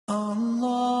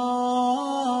Allahu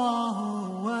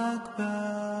Akbar.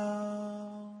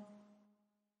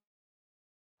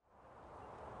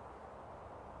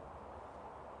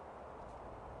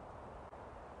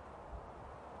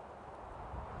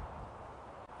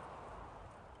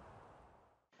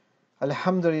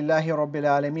 Alhamdulillahi Rabbil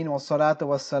Alameen wa salatu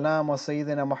wa salam wa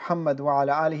Sayyidina Muhammad wa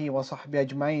ala alihi wa sahbihi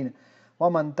ajma'in wa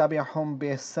man tabi'ahum bi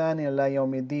ihsani ila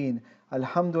yawmiddin.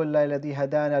 Alhamdulillah alladhi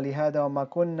hadana li hada wa ma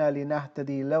kunna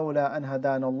linahtadi lawla an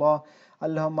hadana Allah.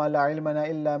 Allahumma la ilmana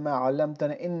illa ma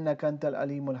 'allamtana innaka antal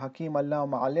alimul hakim.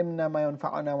 Allahumma 'allimna ma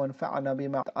yanfa'una wanfa'na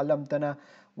bima 'allamtana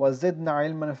wa zidna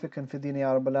ilman fiqhan fi din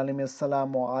ya rabbal alamin.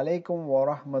 Assalamu alaikum wa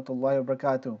rahmatullahi wa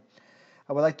barakatuh.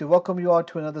 I would like to welcome you all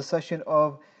to another session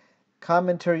of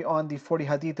commentary on the 40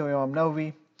 Hadith of Imam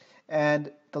Nawawi. And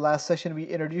the last session we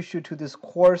introduced you to this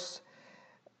course,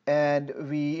 and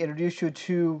we introduced you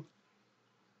to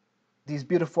these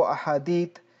beautiful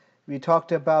ahadith. We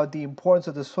talked about the importance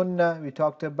of the sunnah. We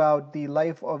talked about the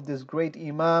life of this great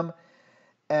Imam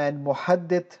and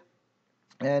muhaddith,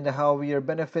 and how we are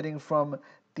benefiting from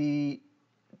the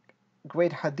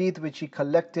great hadith which he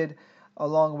collected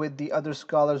along with the other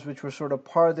scholars which were sort of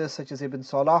part of this, such as Ibn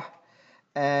Salah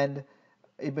and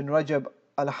Ibn Rajab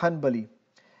al-Hanbali.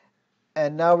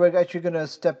 And now we're actually going to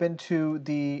step into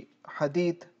the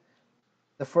hadith,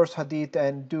 the first hadith,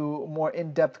 and do more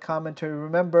in-depth commentary.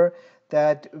 Remember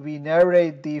that we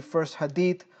narrate the first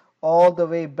hadith all the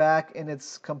way back in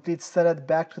its complete sanad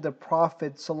back to the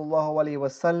Prophet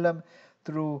ﷺ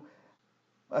through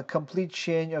a complete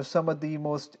chain of some of the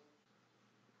most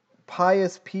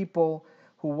pious people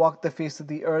who walked the face of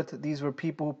the earth. These were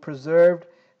people who preserved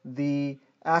the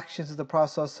actions of the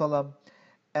Prophet ﷺ.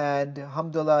 And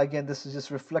alhamdulillah, again, this is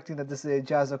just reflecting that this is a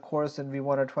Ijaza course and we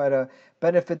want to try to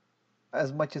benefit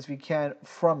as much as we can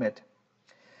from it.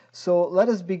 So let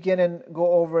us begin and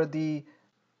go over the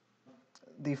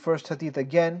first hadith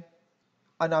again.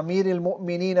 An Amir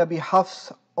al-Mu'mineen Abi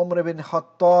Hafs Umar bin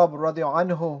Khattab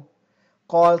radiallahu anhu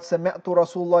قال سمعت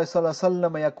رسول الله صلى الله عليه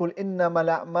وسلم يقول إنما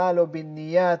الأعمال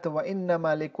بالنيات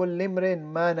وإنما لكل امرئ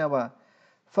ما نوى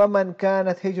فمن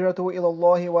كانت هجرته إلى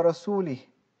الله ورسوله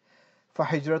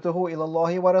فهجرته إلى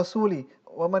الله ورسوله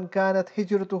ومن كانت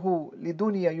هجرته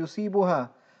لدنيا يصيبها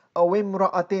أو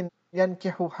امرأة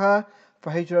ينكحها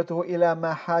فهجرته إلى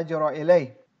ما هاجر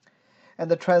إليه.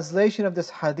 And the translation of this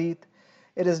hadith,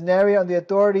 it is narrated on the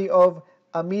authority of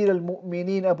Amir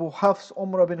al-Mu'mineen Abu Hafs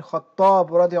Umar bin Khattab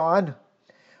radiallahu anhu,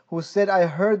 who said, I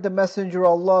heard the Messenger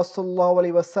of Allah sallallahu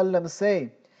alaihi wasallam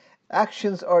say,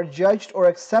 actions are judged or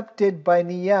accepted by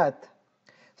niyat.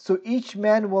 So each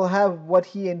man will have what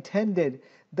he intended.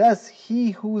 Thus,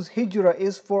 he whose hijrah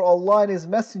is for Allah and His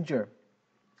Messenger,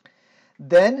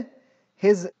 then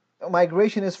his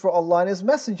migration is for Allah and His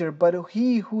Messenger. But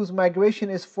he whose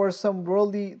migration is for some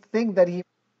worldly thing that he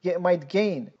might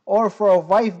gain, or for a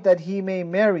wife that he may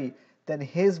marry, then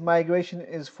his migration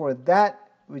is for that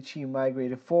which he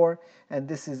migrated for. And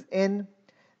this is in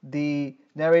the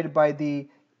narrated by the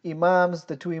Imams,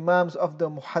 the two Imams of the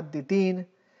Muhaddithin,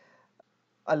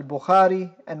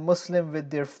 Al-Bukhari and Muslim, with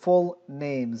their full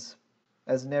names,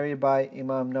 as narrated by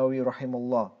Imam Nawawi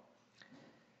rahimahullah.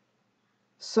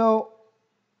 So,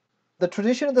 the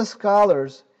tradition of the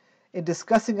scholars in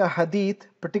discussing a hadith,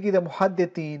 particularly the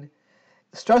Muhaddithin,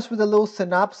 starts with a little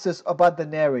synopsis about the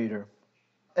narrator.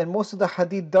 And most of the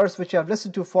hadith dars which I've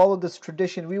listened to follow this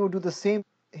tradition. We will do the same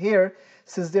here,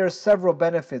 since there are several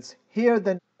benefits. Here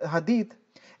the hadith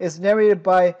is narrated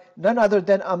by none other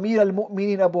than Amir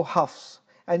al-Mu'mineen Abu Hafs.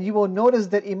 And you will notice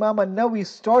that Imam al-Nawawi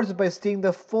starts by stating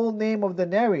the full name of the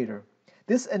narrator.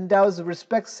 This endows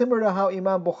respect similar to how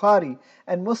Imam Bukhari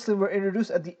and Muslim were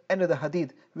introduced at the end of the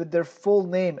hadith with their full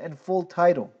name and full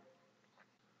title.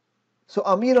 So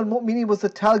Amir al-Mu'mineen was the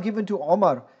title given to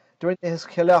Umar during his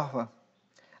Khilafah.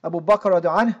 Abu Bakr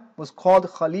radiallahu anhu was called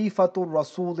Khalifatul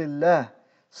Rasulillah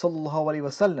sallallahu alaihi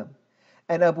wasallam.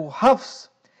 And Abu Hafs,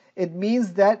 it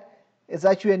means that it's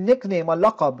actually a nickname, a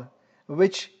laqab,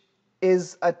 which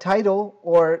is a title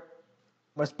or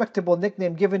respectable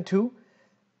nickname given to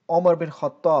Umar bin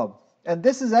Khattab. And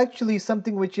this is actually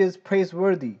something which is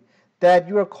praiseworthy, that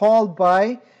you are called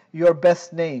by your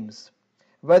best names.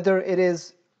 Whether it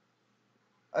is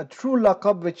a true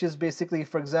laqab, which is basically,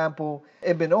 for example,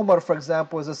 Ibn Umar, for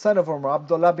example, is a son of Umar,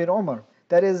 Abdullah bin Umar.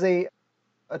 That is a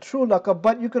true laqab,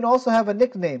 but you can also have a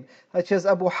nickname, such as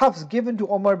Abu Hafs, given to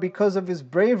Umar because of his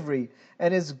bravery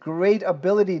and his great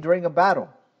ability during a battle.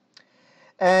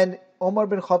 And Umar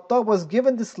bin Khattab was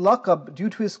given this laqab due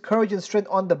to his courage and strength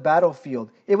on the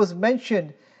battlefield. It was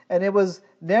mentioned and it was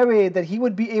narrated that he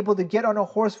would be able to get on a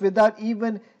horse without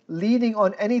even leaning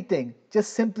on anything,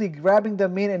 just simply grabbing the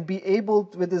mane and be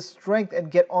able with his strength and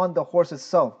get on the horse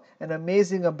itself. An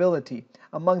amazing ability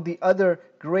among the other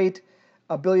great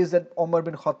abilities that Umar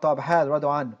bin Khattab had,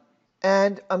 radwan.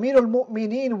 And Amir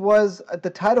al-Mu'mineen was the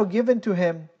title given to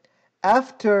him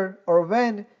after or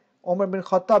when Umar bin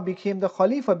Khattab became the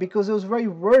Khalifa, because it was very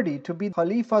worthy to be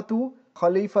Khalifatu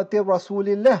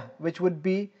Rasulillah, which would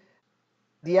be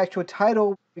the actual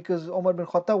title, because Umar bin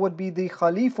Khattab would be the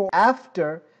Khalifa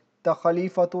after the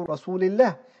Khalifatu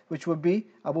Rasulillah, which would be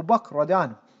Abu Bakr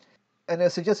radiyallahu. And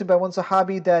it's suggested by one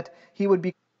Sahabi that he would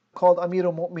be called Amir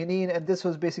al-Mu'mineen, and this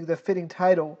was basically the fitting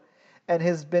title, and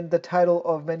has been the title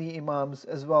of many Imams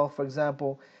as well. For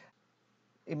example,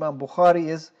 Imam Bukhari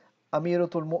is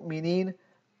Amiratul Mu'mineen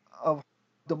of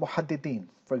the Muhaddithin,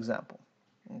 for example.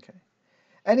 Okay.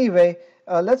 Anyway,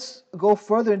 let's go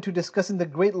further into discussing the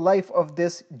great life of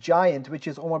this giant, which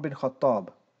is Umar bin Khattab.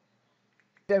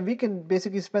 And we can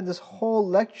basically spend this whole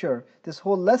lecture, this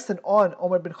whole lesson on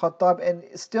Umar bin Khattab and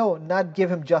still not give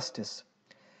him justice.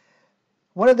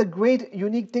 One of the great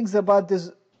unique things about this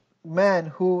man,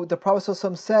 who the Prophet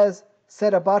ﷺ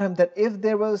said about him that if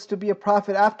there was to be a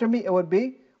prophet after me, it would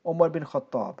be Umar bin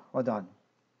Khattab.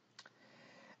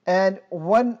 And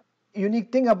one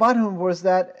unique thing about him was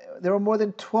that there were more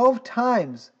than 12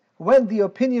 times when the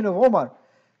opinion of Umar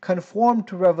conformed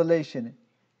to revelation,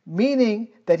 meaning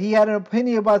that he had an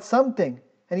opinion about something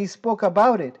and he spoke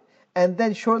about it, and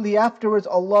then shortly afterwards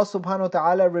Allah subhanahu wa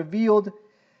ta'ala revealed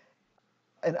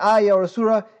an ayah or a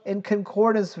surah in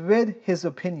concordance with his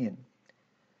opinion.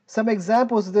 Some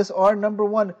examples of this are: number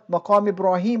one, Maqam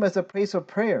Ibrahim as a place of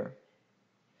prayer.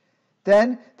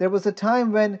 Then there was a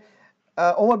time when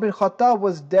Umar bin Khattab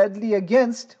was deadly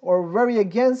against, or very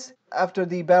against, after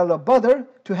the Battle of Badr,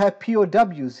 to have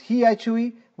POWs. He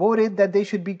actually voted that they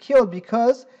should be killed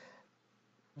because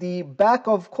the back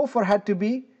of Kufr had to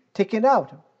be taken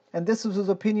out. And this was his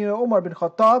opinion of Umar bin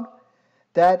Khattab,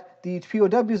 that the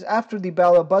POWs after the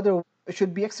Battle of Badr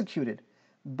should be executed.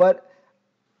 But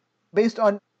based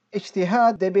on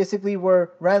ijtihad, they basically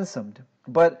were ransomed.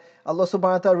 But Allah subhanahu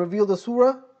wa ta'ala revealed the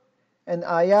surah and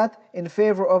ayat in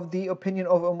favor of the opinion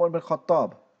of Umar bin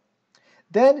Khattab.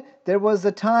 Then there was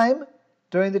a time,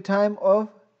 during the time of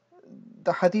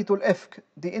the Hadith al-Ifk,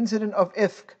 the incident of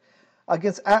Ifk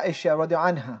against Aisha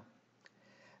radiallahu anha,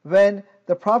 when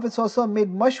the Prophet ﷺ made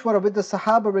mashwara with the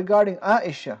Sahaba regarding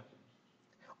Aisha.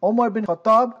 Umar bin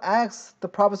Khattab asked the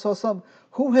Prophet ﷺ,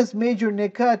 who has made your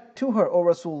nikah to her, O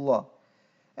Rasulullah?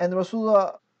 And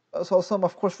Rasulullah ﷺ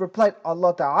of course replied,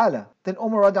 Allah Ta'ala. Then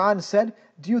Umar radiallahu anh said,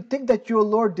 do you think that your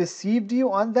Lord deceived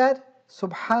you on that?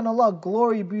 Subhanallah,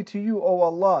 glory be to you, O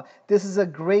Allah. This is a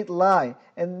great lie.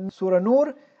 And Surah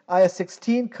Nur, ayah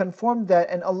 16 confirmed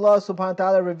that, and Allah subhanahu wa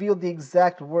ta'ala revealed the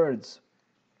exact words.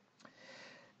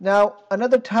 Now,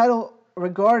 another title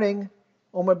regarding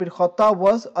Umar bin Khattab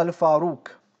was Al-Faruq.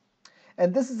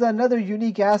 And this is another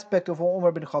unique aspect of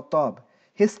Umar bin Khattab,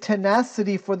 his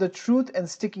tenacity for the truth and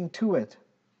sticking to it.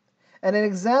 And an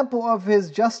example of his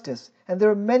justice, and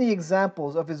there are many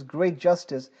examples of his great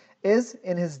justice, is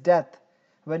in his death,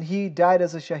 when he died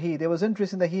as a shaheed. It was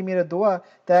interesting that he made a dua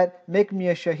that make me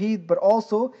a shaheed, but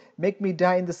also make me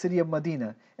die in the city of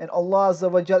Medina. And Allah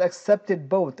Azza wa Jal accepted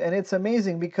both. And it's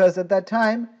amazing because at that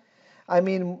time,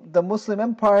 the Muslim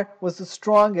empire was the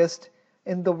strongest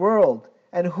in the world.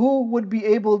 And who would be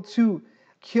able to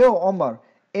kill Umar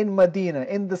in Medina,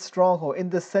 in the stronghold, in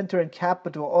the center and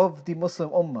capital of the Muslim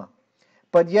Ummah?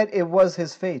 But yet it was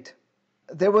his fate.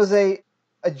 There was a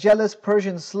jealous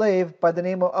Persian slave by the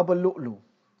name of Abu Lu'lu.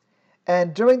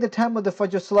 And during the time of the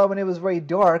Fajr Salah, when it was very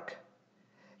dark,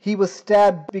 he was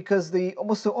stabbed because the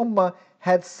Muslim Ummah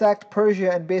had sacked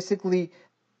Persia and basically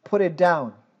put it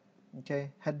down.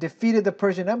 Had defeated the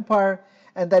Persian Empire,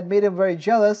 and that made him very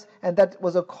jealous, and that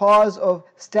was a cause of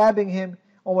stabbing him,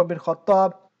 Umar bin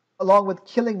Khattab, along with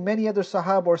killing many other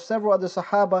Sahaba or several other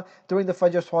Sahaba during the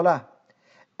Fajr Salah.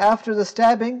 After the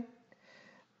stabbing,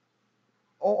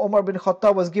 Umar bin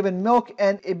Khattab was given milk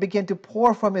and it began to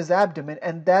pour from his abdomen,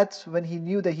 and that's when he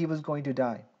knew that he was going to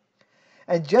die.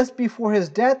 And just before his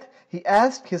death, he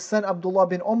asked his son Abdullah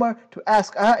bin Umar to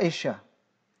ask Aisha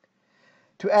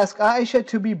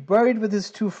to be buried with his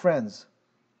two friends.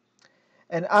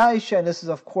 And Aisha, and this is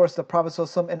of course the Prophet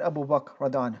ﷺ and Abu Bakr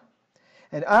radhiallahu anhu.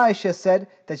 And Aisha said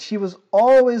that she was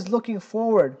always looking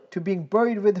forward to being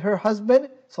buried with her husband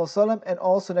ﷺ and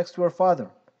also next to her father.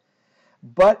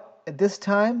 But at this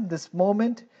time, this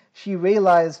moment, she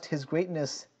realized his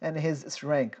greatness and his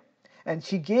rank. And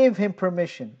she gave him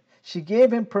permission. She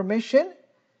gave him permission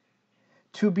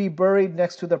to be buried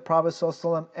next to the Prophet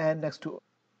ﷺ and next to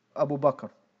Abu Bakr.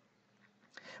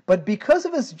 But because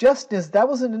of his justness, that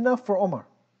wasn't enough for Umar.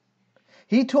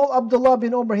 He told Abdullah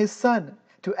bin Umar, his son,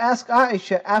 to ask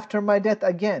Aisha after my death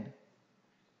again.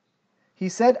 He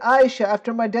said, Aisha,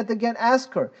 after my death again,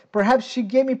 ask her. Perhaps she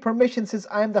gave me permission since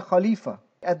I am the Khalifa.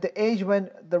 At the age when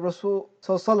the Rasul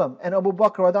ﷺ and Abu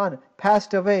Bakr Radhan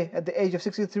passed away at the age of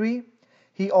 63,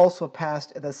 he also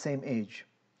passed at the same age.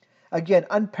 Again,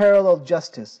 unparalleled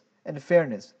justice and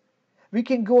fairness. We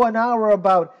can go an hour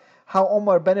about how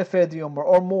Umar benefited the Ummah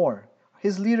or more.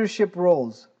 His leadership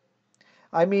roles.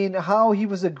 I mean, how he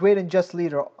was a great and just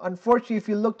leader. Unfortunately, if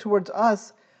you look towards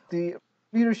us, the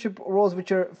leadership roles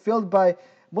which are filled by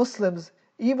Muslims,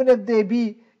 even if they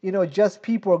be, just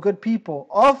people or good people,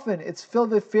 often it's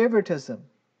filled with favoritism,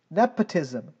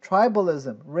 nepotism,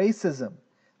 tribalism, racism,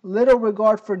 little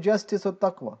regard for justice or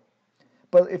taqwa.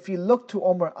 But if you look to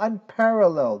Umar,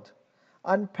 unparalleled,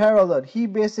 he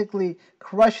basically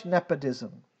crushed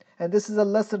nepotism. And this is a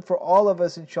lesson for all of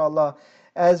us, inshallah,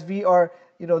 as we are,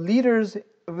 leaders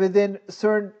within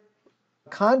certain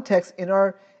contexts in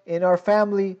our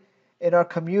family, in our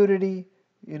community,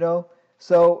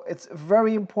 So it's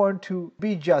very important to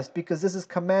be just, because this is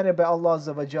commanded by Allah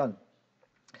Azza wa Jal.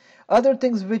 Other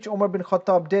things which Umar bin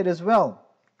Khattab did as well.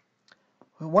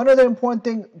 One other important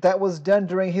thing that was done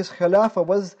during his Khilafah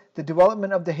was the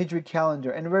development of the Hijri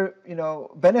calendar. And we're,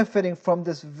 benefiting from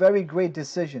this very great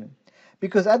decision.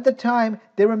 Because at the time,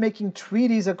 they were making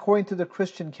treaties according to the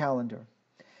Christian calendar.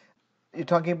 You're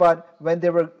talking about when they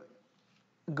were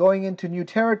going into new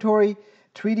territory,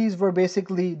 treaties were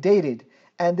basically dated.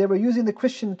 And they were using the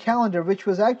Christian calendar, which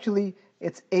was actually,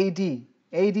 it's AD.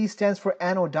 AD stands for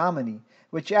Anno Domini,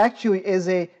 which actually is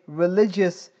a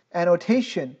religious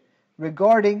annotation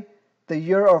regarding the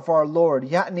year of our Lord.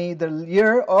 Ya'ni, the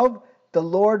year of the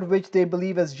Lord which they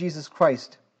believe as Jesus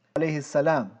Christ, alayhi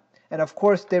salam. And of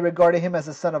course, they regarded him as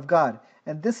the Son of God.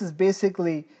 And this is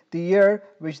basically the year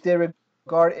which they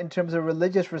regard in terms of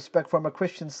religious respect from a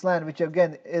Christian slant, which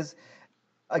again is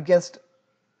against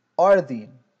our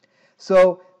deen.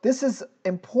 So this is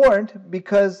important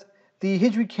because the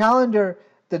Hijri calendar,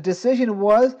 the decision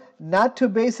was not to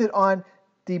base it on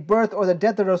the birth or the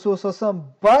death of Rasulullah,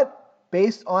 but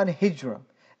based on Hijrah.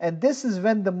 And this is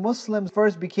when the Muslims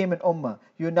first became an ummah,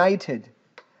 united.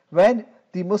 When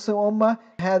the Muslim ummah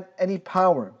had any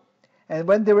power. And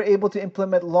when they were able to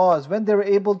implement laws, when they were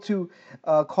able to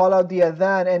call out the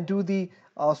adhan and do the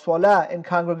salah in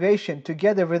congregation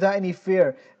together without any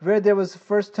fear, where there was the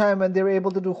first time when they were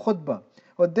able to do khutbah.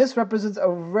 Well, this represents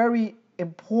a very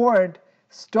important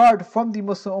start from the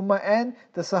Muslim ummah, and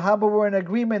the Sahaba were in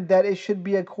agreement that it should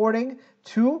be according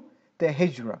to the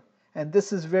Hijrah. And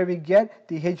this is where we get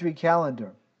the Hijri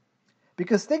calendar.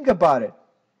 Because think about it,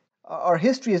 our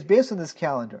history is based on this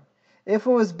calendar. If it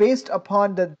was based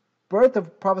upon the birth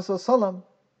of Prophet ﷺ,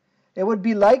 it would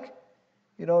be like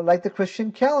the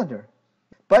Christian calendar.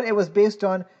 But it was based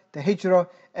on the Hijrah,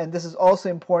 and this is also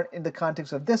important in the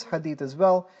context of this hadith as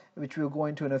well, which we'll go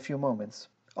into in a few moments.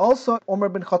 Also, Umar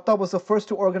bin Khattab was the first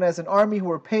to organize an army who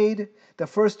were paid, the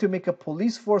first to make a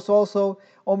police force also.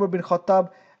 Umar bin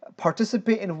Khattab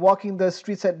participated in walking the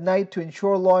streets at night to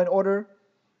ensure law and order.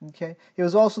 Okay, he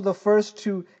was also the first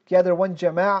to gather one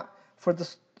jama'ah for the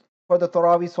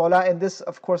Tarawih Salah, and this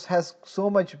of course has so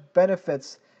much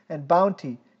benefits and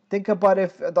bounty. Think about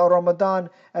if the Ramadan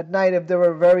at night, if there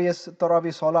were various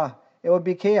Tarawih Salah, it would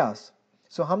be chaos.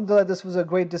 So alhamdulillah, this was a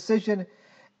great decision,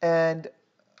 and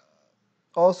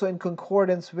also in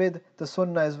concordance with the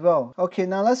Sunnah as well. Okay,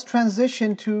 now let's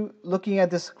transition to looking at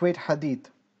this great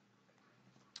hadith.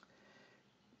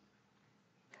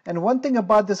 And one thing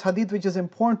about this hadith which is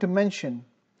important to mention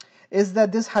is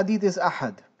that this hadith is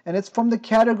ahad, and it's from the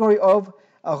category of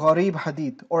a gharib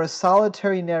hadith, or a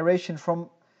solitary narration from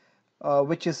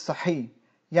which is sahih.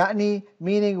 Ya'ni,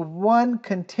 meaning one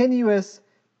continuous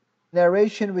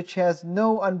narration which has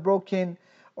no unbroken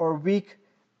or weak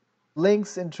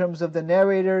links in terms of the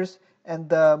narrators, and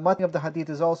the matn of the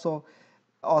hadith is also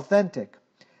authentic.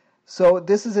 So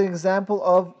this is an example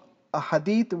of a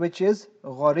hadith which is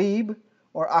gharib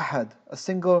or ahad, a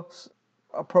single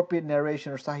appropriate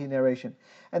narration or sahih narration.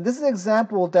 And this is an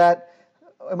example that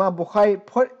Imam Bukhari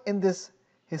put in his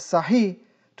sahih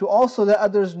to also let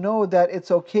others know that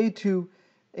it's okay to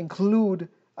include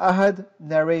ahad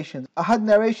narrations. Ahad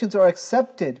narrations are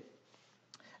accepted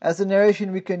as a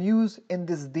narration we can use in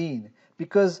this deen,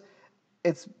 because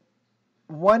it's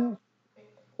one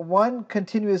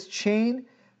continuous chain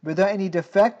without any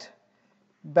defect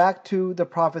back to the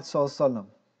Prophet ﷺ.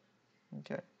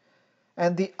 Okay.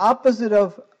 And the opposite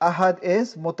of ahad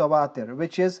is mutawatir,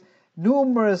 which is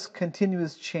numerous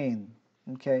continuous chain.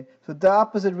 Okay, so the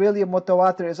opposite really of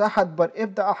mutawatir is ahad, but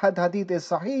if the ahad hadith is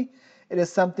sahih, it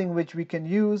is something which we can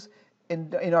use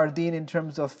in our deen in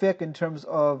terms of fiqh, in terms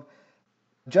of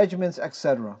judgments,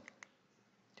 etc.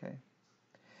 Okay.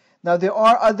 Now there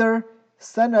are other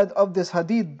sanad of this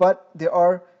hadith, but they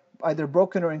are either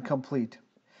broken or incomplete.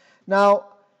 Now,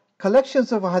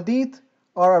 collections of hadith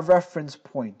are a reference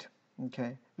point.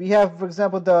 Okay, we have, for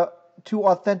example, the two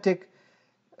authentic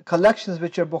collections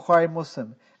which are Bukhari and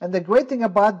Muslim. And the great thing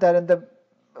about that, and the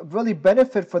really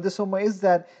benefit for this ummah, is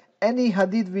that any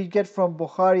hadith we get from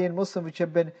Bukhari and Muslim which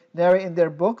have been narrated in their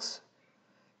books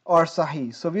are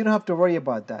sahih. So we don't have to worry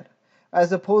about that.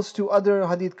 As opposed to other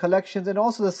hadith collections, and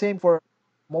also the same for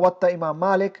Muwatta Imam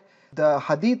Malik, the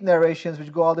hadith narrations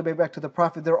which go all the way back to the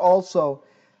Prophet, they're also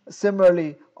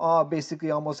similarly basically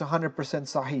almost 100%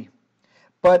 sahih.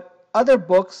 But other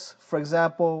books, for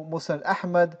example, Musnad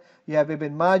Ahmad, you have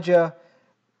Ibn Majah,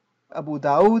 Abu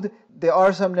Dawood, there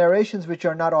are some narrations which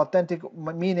are not authentic,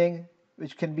 meaning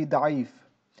which can be da'if.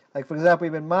 Like for example,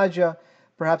 Ibn Majah,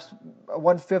 perhaps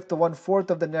 1/5 or 1/4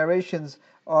 of the narrations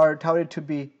are touted to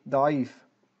be da'if.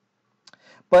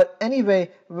 But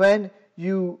anyway, when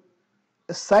you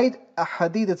cite a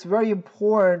hadith, it's very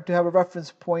important to have a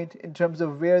reference point in terms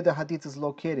of where the hadith is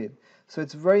located. So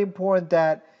it's very important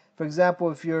that, for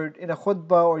example, if you're in a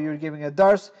khutbah or you're giving a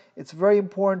dars, it's very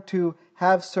important to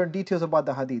have certain details about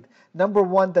the hadith. Number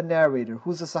one, the narrator,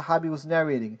 who's the sahabi who's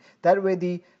narrating. That way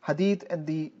the hadith and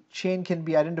the chain can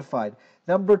be identified.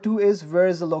 Number two is, where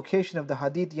is the location of the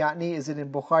hadith? Yani, is it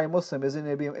in Bukhari Muslim? Is it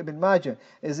in Ibn Majah?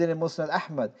 Is it in Musnad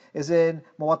Ahmad? Is it in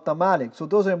Muwatta Malik? So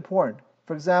those are important.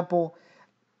 For example,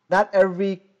 not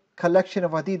every collection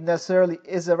of hadith necessarily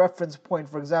is a reference point.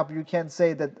 For example, you can't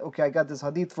say that, okay, I got this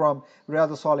hadith from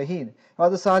Riyadh al-Salihin.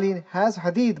 Riyadh al-Salihin has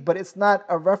hadith, but it's not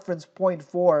a reference point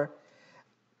for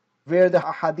where the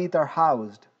hadith are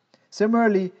housed.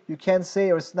 Similarly, you can't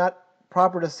say, or it's not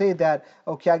proper to say that,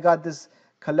 okay, I got this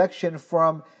collection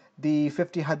from the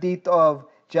 50 hadith of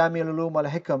Jami al-Ulum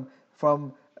al-Hikam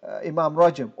from Imam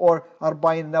Rajab or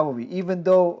Arba'in Nawawi. Even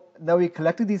though Nawawi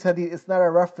collected these hadith, it's not a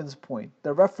reference point.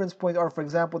 The reference points are, for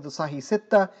example, the Sahih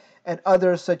Sitta and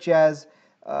others such as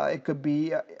it could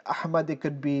be Ahmad, it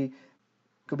could be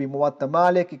Muwatta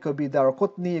Malik, it could be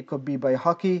Daraqutni, it could be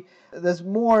Bayhaqi. There's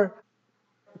more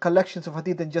collections of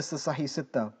hadith than just the Sahih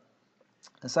Sitta.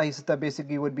 The Sahih Sitta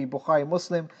basically would be Bukhari,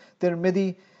 Muslim,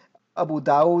 Tirmidhi, Abu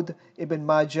Dawood, Ibn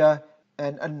Majah,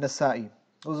 and An-Nasa'i.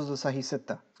 Those are the Sahih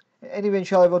Sitta. Anyway,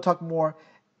 inshallah, we'll talk more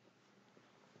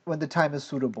when the time is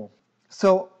suitable.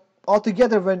 So,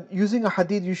 altogether, when using a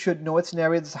hadith, you should know its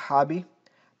narrated sahabi,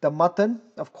 the matan,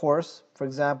 of course, for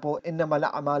example,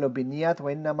 إِنَّمَا الْأَعْمَالُ بِالنِّيَّاتِ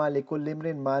وَإِنَّمَا لِكُلِّ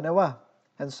امْرِئٍ مَا نَوَىٰ,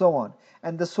 and so on.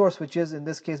 And the source, which is, in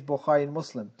this case, Bukhari and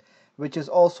Muslim, which is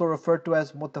also referred to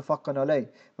as muttafaqun alayh.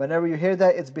 Whenever you hear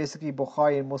that, it's basically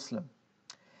Bukhari and Muslim.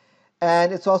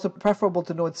 And it's also preferable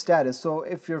to know its status. So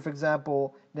if you're, for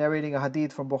example, narrating a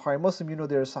hadith from Bukhari and Muslim, you know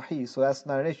they're sahih, so that's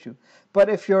not an issue. But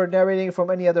if you're narrating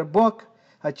from any other book,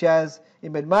 such as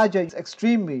Ibn Majah, it's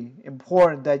extremely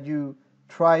important that you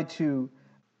try to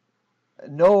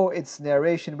know its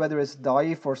narration, whether it's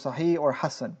da'if or sahih or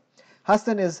hasan.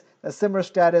 Hasan is a similar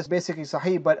status, basically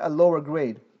sahih, but a lower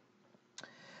grade.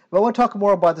 But we'll talk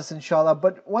more about this inshallah.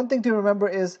 But one thing to remember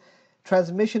is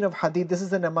transmission of hadith. This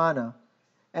is an amana,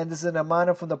 and this is an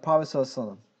amana from the Prophet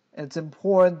ﷺ. And it's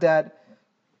important that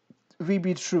we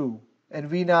be true and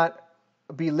we not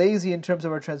be lazy in terms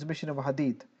of our transmission of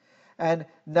hadith, and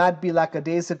not be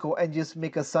lackadaisical and just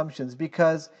make assumptions.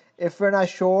 Because if we're not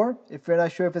sure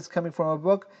if it's coming from a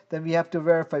book, then we have to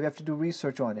verify, we have to do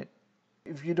research on it.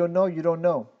 If you don't know, you don't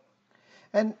know.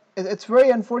 And it's very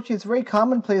unfortunate, it's very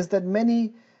commonplace that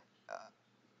many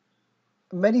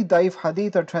daif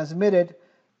hadith are transmitted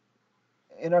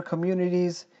in our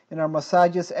communities, in our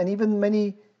masajis, and even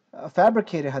many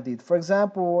fabricated hadith. For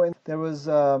example, there was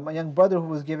a young brother who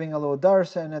was giving a little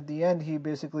dars, and at the end he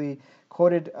basically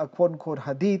quoted a quote-unquote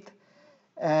hadith,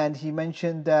 and he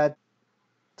mentioned that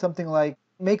something like,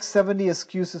 make 70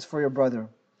 excuses for your brother.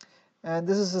 And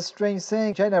this is a strange saying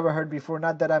which I never heard before.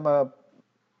 Not that I'm a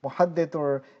muhaddith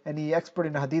or any expert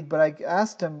in hadith, but I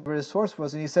asked him where his source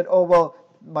was, and he said, oh well,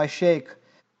 my sheikh,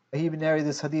 he narrated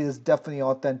this hadith, is definitely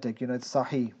authentic, it's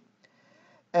sahih.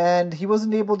 And he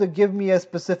wasn't able to give me a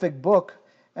specific book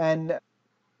and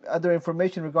other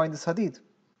information regarding this hadith.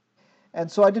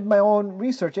 And so I did my own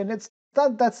research, and it's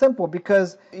not that simple,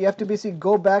 because you have to basically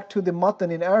go back to the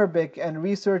matan in Arabic and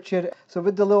research it. So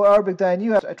with the little Arabic that I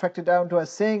knew, I tracked it down to a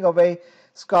saying of a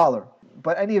scholar.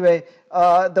 But anyway,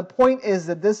 the point is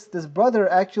that this brother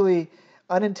actually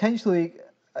unintentionally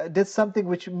did something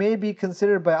which may be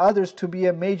considered by others to be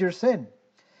a major sin.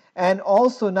 And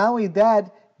also, not only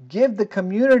that, give the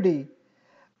community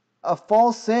a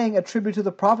false saying attributed to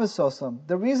the Prophet ﷺ.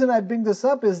 The reason I bring this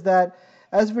up is that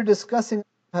as we're discussing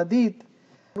hadith,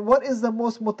 what is the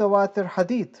most mutawatir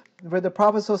hadith? Where the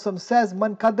Prophet ﷺ says,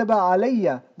 "Man kadaba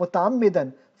alayya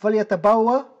muta'ammidan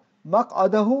falyatabawwa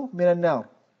maq'adahu minan nar."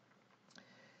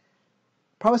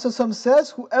 Prophet ﷺ says,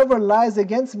 whoever lies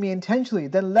against me intentionally,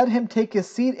 then let him take his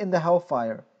seat in the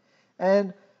hellfire.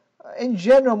 And in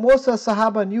general, most of the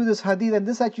Sahaba knew this hadith, and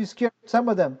this actually scared some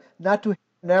of them not to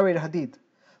narrate hadith.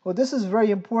 Well, this is very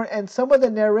important, and some of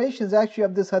the narrations actually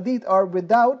of this hadith are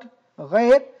without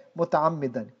غير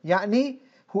متعمدا. يعني,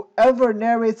 whoever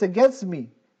narrates against me,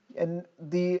 and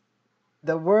the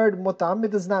word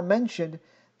muta'ammid is not mentioned,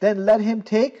 then let him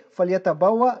take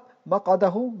فَلْيَتَبَوَّأْ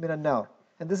مَقْعَدَهُ مِنَ النَّارِ.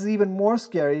 And this is even more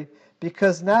scary,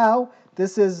 because now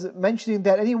this is mentioning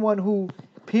that anyone who,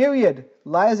 period,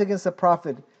 lies against the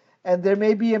Prophet, and there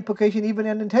may be implication even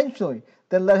unintentionally,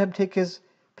 then let him take his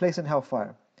place in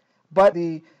hellfire. But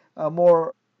the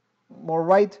more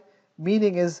right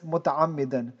meaning is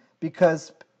muta'ammidan,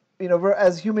 because we're,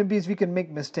 as human beings, we can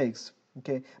make mistakes.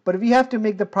 Okay, but we have to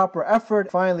make the proper effort.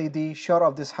 Finally, the shara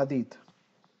of this hadith.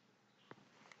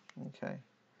 Okay,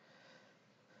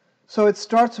 so it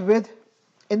starts with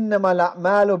إِنَّمَا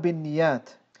الْأَعْمَالُ بِالنِّيَّاتِ,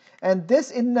 and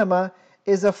this innama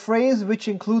is a phrase which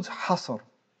includes hasr,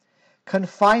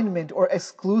 confinement or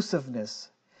exclusiveness.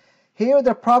 Here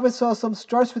the Prophet ﷺ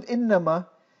starts with innama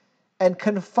and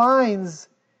confines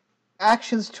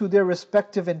actions to their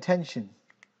respective intention.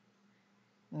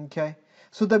 Okay,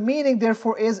 so the meaning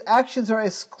therefore is actions are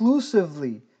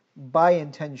exclusively by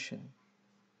intention.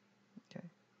 Okay,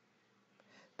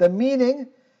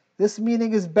 this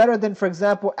meaning is better than, for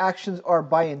example, actions are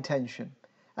by intention.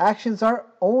 Actions are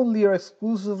only or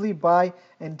exclusively by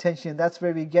intention. That's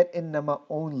where we get innama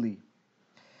only.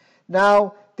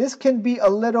 Now, this can be a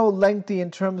little lengthy in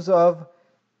terms of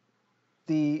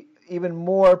the even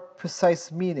more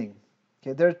precise meaning.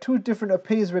 Okay, there are two different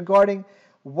opinions regarding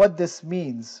what this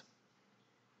means.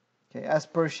 Okay, as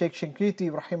per Sheikh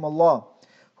Shinkiti rahimahullah,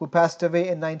 who passed away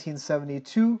in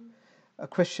 1972, a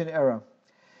Christian era.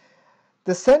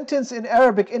 The sentence in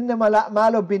Arabic, إِنَّمَا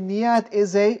الْأَعْمَالُ بِالنِّيَّاتِ,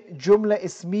 is a jumla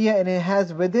ismiya, and it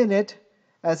has within it,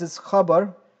 as its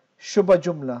khabar, shubha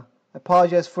jumla. I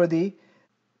apologize for the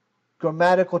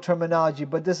grammatical terminology,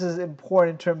 but this is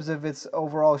important in terms of its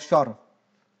overall shar.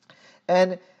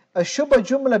 And a shubha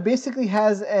jumla basically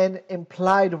has an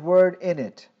implied word in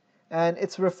it, and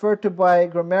it's referred to by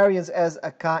grammarians as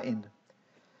a ka'in.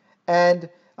 And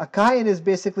a ka'in is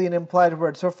basically an implied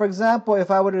word. So for example, if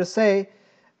I were to say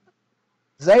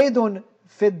Zaydun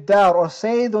fid dar or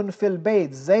Sayyidun fil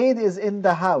bayt, Zayd is in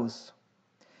the house.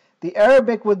 The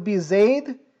Arabic would be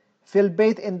Zayd fil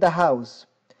bayt, in the house.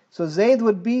 So Zayd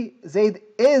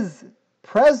is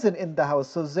present in the house.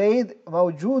 So Zayd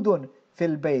mawjudun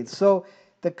fil bayt. So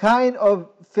the kind of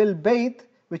fil bayt,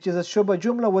 which is a shubha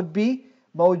jumla, would be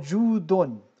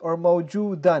mawjudun or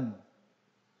mawjudan.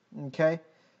 Okay,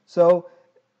 so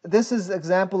this is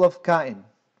example of ka'in.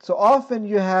 So often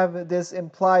you have this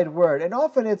implied word, and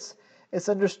often it's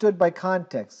understood by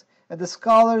context. And the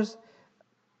scholars,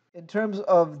 in terms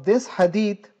of this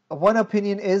hadith, one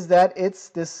opinion is that it's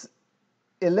this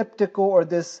elliptical or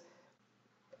this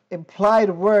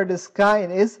implied word, this ka'in,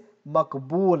 is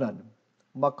maqboolan,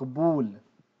 maqbool,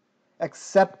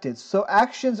 accepted. So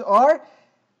actions are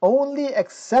only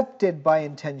accepted by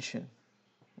intention.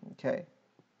 Okay.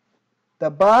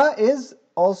 The ba is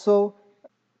also,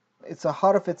 it's a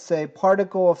harf, it's a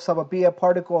particle of sababiyya,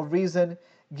 particle of reason,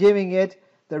 giving it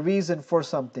the reason for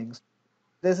something.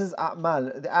 This is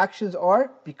a'mal. The actions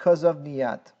are because of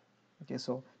niyat. Okay,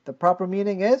 so the proper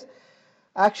meaning is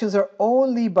actions are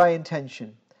only by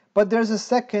intention. But there's a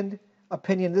second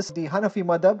opinion, this is the Hanafi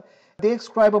madhab. They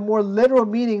ascribe a more literal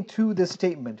meaning to this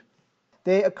statement.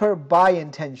 They occur by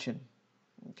intention.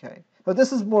 Okay, but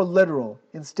this is more literal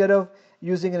instead of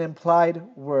using an implied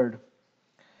word.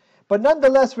 But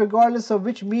nonetheless, regardless of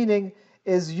which meaning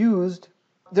is used,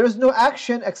 there is no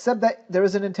action except that there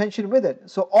is an intention with it.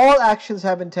 So all actions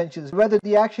have intentions, whether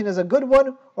the action is a good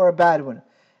one or a bad one,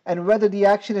 and whether the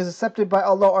action is accepted by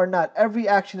Allah or not. Every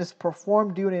action is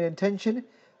performed due to an intention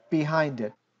behind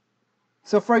it.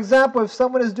 So for example, if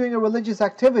someone is doing a religious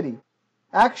activity,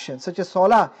 action such as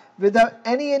salah, without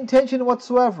any intention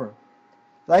whatsoever,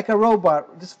 like a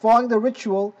robot, just following the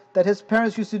ritual that his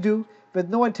parents used to do with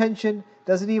no intention,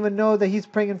 doesn't even know that he's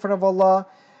praying in front of Allah,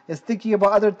 is thinking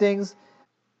about other things,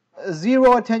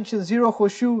 zero attention, zero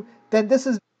khushu, then this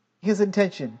is his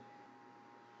intention.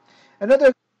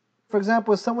 Another, for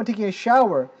example, is someone taking a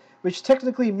shower, which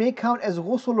technically may count as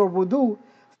ghusl or wudu,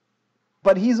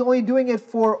 but he's only doing it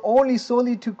for only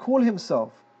solely to cool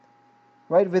himself,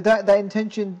 right? With that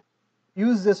intention,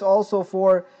 use this also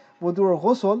for wudu or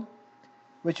ghusl,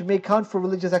 which may count for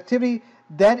religious activity,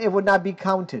 then it would not be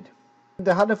counted. In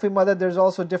the Hanafi madhab, there's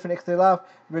also different ikhtilaf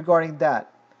regarding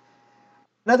that.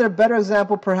 Another better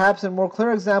example, perhaps, and more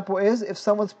clear example is if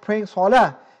someone's praying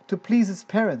salah to please his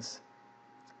parents,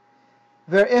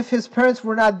 where if his parents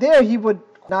were not there, he would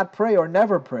not pray or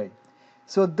never pray.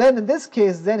 So then in this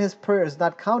case, then his prayer is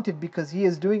not counted because he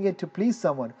is doing it to please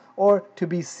someone or to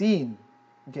be seen.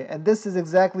 Okay, and this is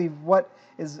exactly what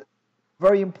is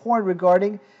very important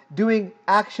regarding doing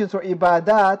actions or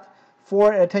ibadat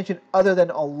for an attention other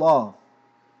than Allah.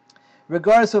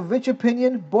 Regardless of which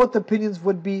opinion, both opinions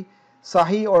would be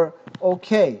sahih or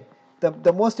okay.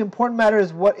 The most important matter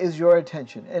is what is your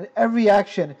intention. And every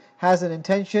action has an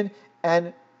intention,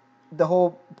 and the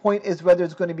whole point is whether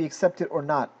it's going to be accepted or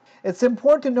not. It's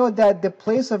important to note that the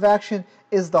place of action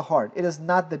is the heart. It is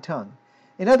not the tongue.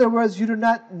 In other words, you do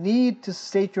not need to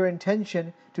state your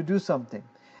intention to do something.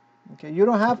 Okay, you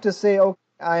don't have to say, okay,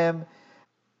 I am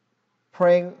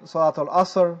praying Salatul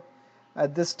Asr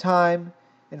at this time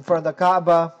in front of the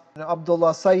Kaaba.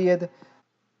 Abdullah Sayyid,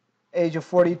 age of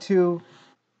 42,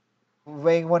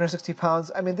 weighing 160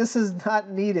 pounds. I mean, this is not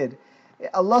needed.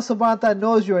 Allah subhanahu wa ta'ala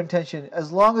knows your intention.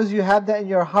 As long as you have that in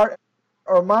your heart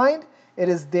or mind, it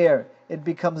is there. It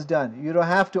becomes done. You don't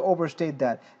have to overstate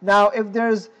that. Now, if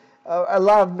there's a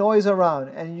lot of noise around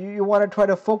and you want to try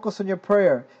to focus on your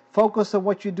prayer, focus on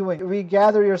what you're doing,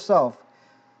 regather yourself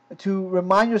to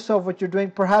remind yourself what you're doing,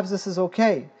 perhaps this is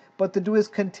okay. But to do this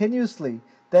continuously,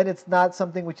 then it's not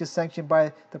something which is sanctioned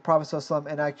by the Prophet ﷺ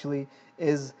and actually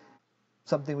is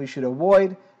something we should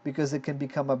avoid because it can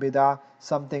become a bid'ah,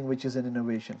 something which is an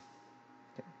innovation.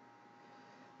 Okay.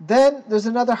 Then there's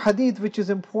another hadith which is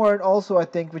important also, I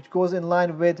think, which goes in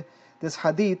line with this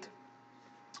hadith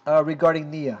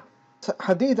regarding niyyah.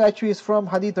 Hadith actually is from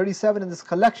hadith 37 in this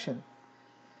collection,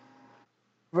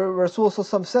 where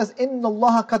Rasulullah says, إِنَّ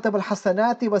اللَّهَ كَتَبَ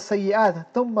الْحَسَنَاتِ وَالسَّيِّئَاتِ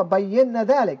ثُمَّ بَيَّنَّ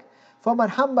ذَلِكَ فَمَنْ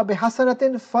هَمَّ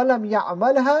بِحَسَنَةٍ فَلَمْ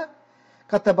يَعْمَلْهَا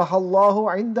كَتَبَهَا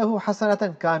اللَّهُ عِنْدَهُ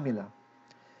حَسَنَةً كَامِلَةً.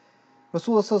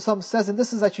 Rasulullah says, and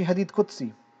this is actually hadith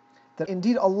Qudsi, that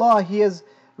indeed Allah, He has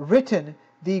written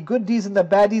the good deeds and the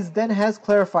bad deeds, then has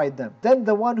clarified them. Then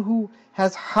the one who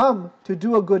has to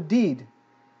do a good deed,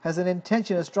 has an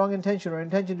intention, a strong intention, or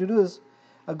intention to do this,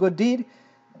 a good deed,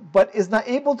 but is not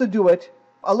able to do it,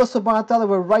 Allah subhanahu wa ta'ala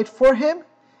will write for him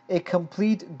a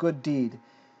complete good deed.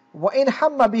 وَإِنْ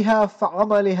حَمَّ بِهَا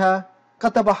فَعَمَلِهَا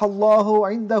كَتَبَهَا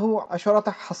اللَّهُ عِنْدَهُ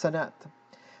عَشَرَةَ حَسَنَاتٍ.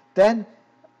 Then,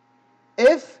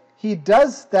 if he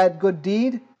does that good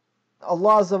deed,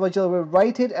 Allah Azza wa Jalla will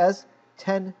write it as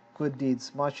 10 good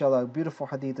deeds. MashaAllah, beautiful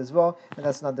hadith as well, and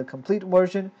that's not the complete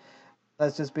version.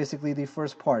 That's just basically the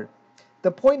first part.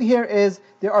 The point here is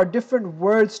there are different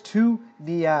words to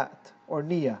niyat or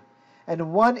niyyah,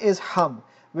 and one is ham,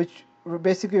 which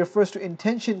basically refers to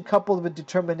intention coupled with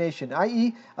determination,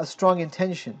 i.e. a strong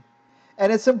intention.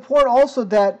 And it's important also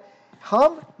that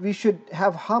we should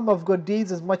have of good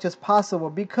deeds as much as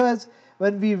possible, because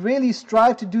when we really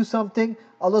strive to do something,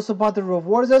 Allah subhanahu wa ta'ala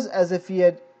rewards us as if He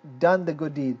had done the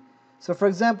good deed. So for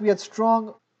example, we had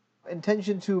strong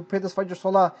intention to pray this Fajr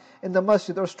Salah in the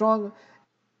masjid, or strong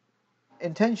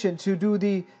intention to do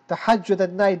the tahajjud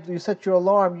at night, you set your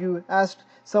alarm, you asked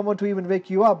someone to even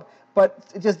wake you up, but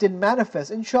it just didn't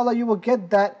manifest. Inshallah, you will get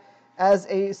that as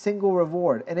a single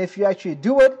reward. And if you actually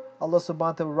do it, Allah subhanahu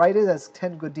wa ta'ala will write it as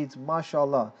 10 good deeds.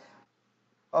 MashaAllah.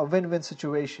 A win-win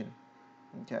situation.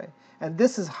 Okay. And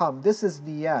this is this is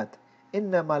niyat.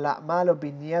 إِنَّمَا الْأَعْمَالُ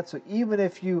بِالنِّيَّاتِ. So even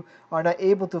if you are not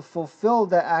able to fulfill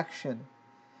the action,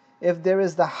 if there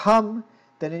is the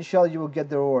then inshallah you will get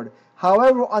the reward.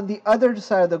 However, on the other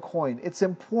side of the coin, it's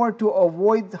important to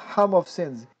avoid the of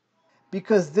sins,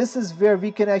 because this is where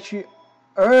we can actually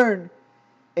earn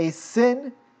a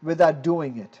sin without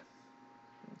doing it.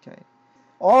 Okay.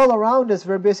 All around us,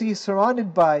 we're basically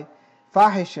surrounded by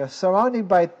fahisha, surrounded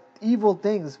by evil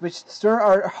things which stir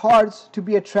our hearts to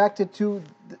be attracted to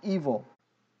the evil.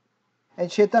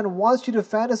 And shaitan wants you to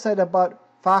fantasize about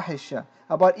fahisha,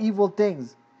 about evil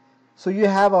things. So you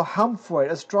have a for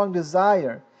it, a strong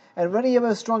desire. And when you have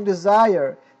a strong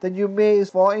desire, then you may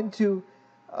fall into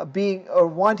being or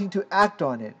wanting to act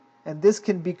on it. And this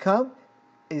can become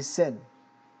a sin.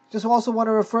 Just also want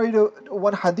to refer you to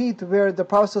one hadith where the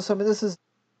Prophet ﷺ, this is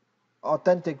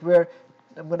authentic, where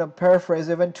I'm going to paraphrase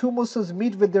it, when two Muslims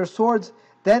meet with their swords,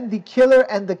 then the killer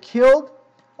and the killed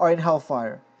are in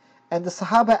hellfire. And the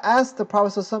Sahaba asked the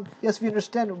Prophet ﷺ, yes, we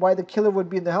understand why the killer would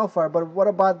be in the hellfire, but what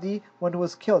about the one who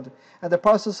was killed? And the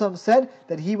Prophet ﷺ said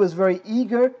that he was very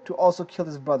eager to also kill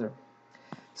his brother.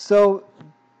 So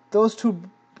those two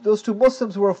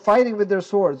Muslims who were fighting with their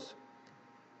swords,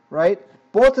 right?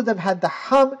 Both of them had the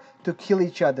ham to kill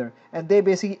each other, and they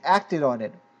basically acted on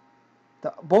it.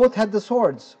 Both had the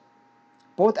swords,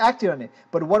 both acted on it,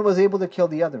 but one was able to kill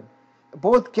the other.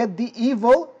 Both get the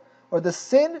evil or the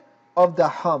sin of the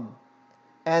ham,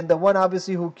 and the one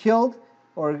obviously who killed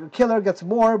or killer gets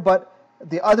more, but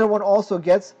the other one also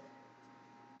gets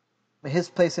his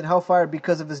place in hellfire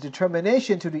because of his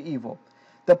determination to do evil.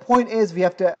 The point is, we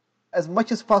have to, as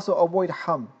much as possible, avoid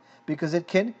ham, because it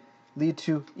can lead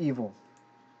to evil.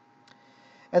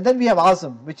 And then we have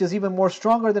azm, which is even more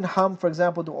stronger than ham. For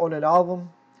example, the ulul azm,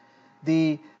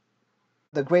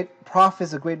 the great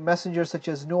prophets, the great messengers such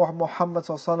as Nuh, Muhammad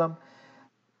sallallahu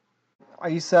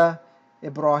Isa,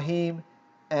 Ibrahim,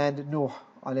 and Nuh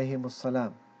alayhimus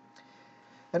salam.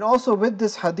 And also with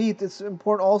this hadith, it's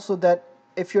important also that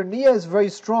if your niyyah is very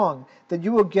strong, then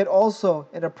you will get also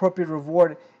an appropriate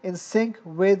reward in sync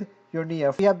with your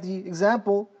niyyah. We have the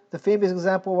example, the famous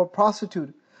example of a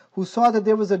prostitute who saw that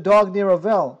there was a dog near a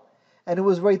well and who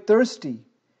was very thirsty.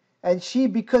 And she,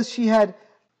 because she had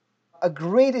a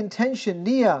great intention,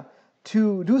 niyyah,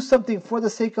 to do something for the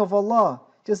sake of Allah,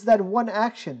 just that one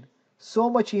action, so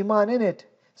much iman in it,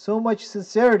 so much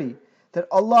sincerity, that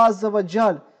Allah Azza wa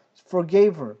Jal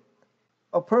forgave her.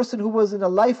 A person who was in a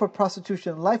life of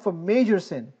prostitution, a life of major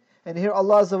sin, and here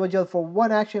Allah Azza wa Jal, for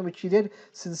one action which she did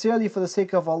sincerely for the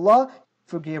sake of Allah,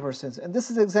 forgave her sins. And this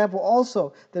is an example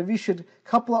also that we should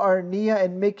couple our niyyah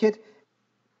and make it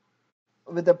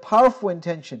with a powerful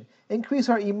intention. Increase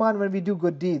our iman when we do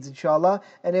good deeds, inshallah,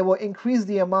 and it will increase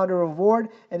the amount of reward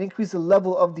and increase the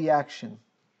level of the action.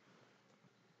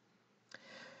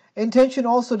 Intention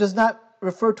also does not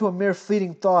refer to a mere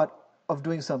fleeting thought of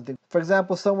doing something. For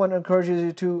example, someone encourages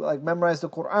you to memorize the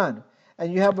Quran,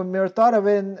 and you have a mere thought of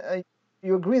it, and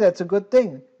you agree that's a good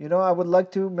thing. I would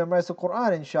like to memorize the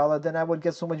Quran, inshallah, then I would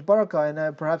get so much barakah,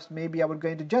 and perhaps maybe I would go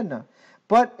into Jannah.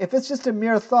 But if it's just a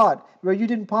mere thought where you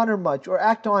didn't ponder much or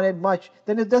act on it much,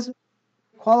 then it doesn't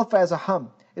qualify as a ham.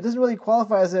 It doesn't really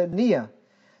qualify as a niyyah,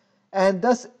 and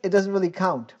thus it doesn't really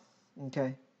count.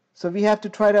 Okay, so we have to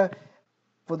try to,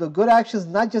 for the good actions,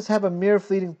 not just have a mere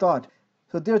fleeting thought.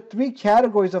 So there are three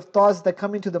categories of thoughts that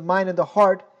come into the mind and the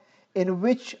heart in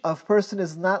which a person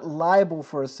is not liable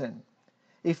for a sin.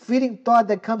 A fleeting thought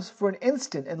that comes for an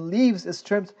instant and leaves is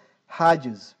termed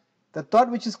hajiz. The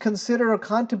thought which is considered or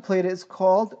contemplated is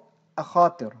called a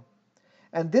khatir.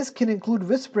 And this can include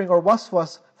whispering or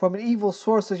waswas from an evil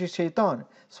source such as shaitan.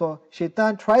 So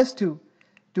shaitan tries to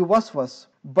do waswas,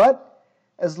 but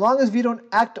as long as we don't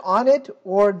act on it,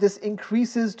 or this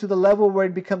increases to the level where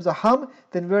it becomes a ham,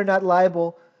 then we're not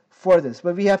liable for this.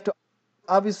 But we have to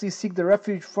obviously seek the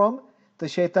refuge from the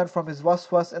shaitan, from his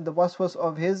waswas and the waswas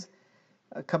of his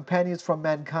companions from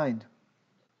mankind.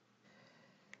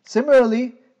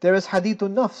 Similarly, there is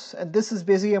hadithun nafs, and this is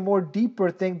basically a more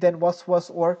deeper thing than waswas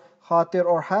or khatir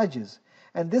or hajiz.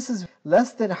 And this is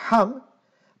less than ham,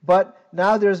 but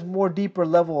now there's more deeper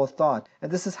level of thought.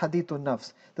 And this is hadithun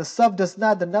nafs. The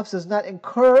nafs does not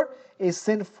incur a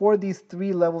sin for these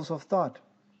three levels of thought.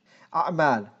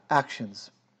 A'mal,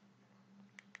 actions.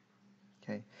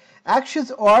 Okay.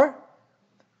 Actions are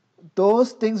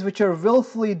those things which are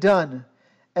willfully done,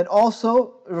 and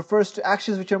also refers to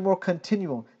actions which are more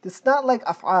continual. It's not like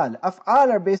af'al.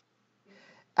 Af'al are basically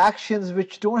actions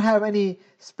which don't have any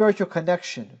spiritual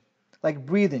connection, like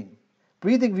breathing.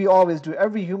 Breathing we always do.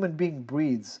 Every human being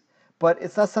breathes. But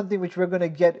it's not something which we're going to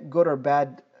get good or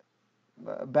bad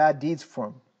deeds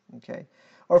from. Okay.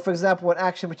 Or for example, an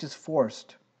action which is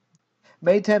forced.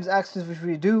 Many times actions which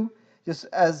we do just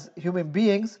as human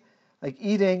beings, like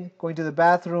eating, going to the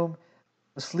bathroom,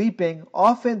 sleeping,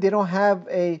 often they don't have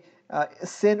a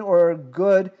sin or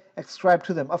good ascribed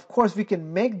to them. Of course, we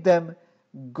can make them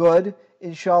good,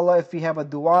 inshallah, if we have a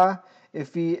dua,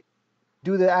 if we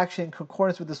do the action in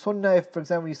concordance with the sunnah. If, for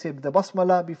example, you say the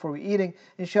basmala before we eating,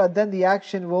 inshallah, then the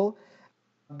action will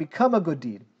become a good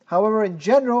deed. However, in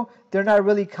general, they're not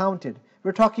really counted.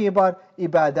 We're talking about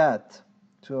ibadat.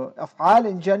 So, af'al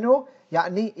in general,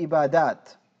 ya'ni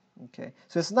ibadat. Okay.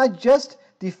 So it's not just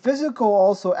the physical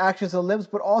also actions of limbs,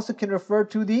 but also can refer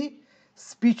to the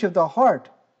speech of the heart.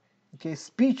 Okay,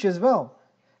 speech as well.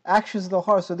 Actions of the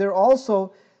heart. So they're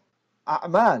also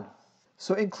a'mal.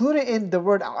 So included in the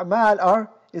word a'mal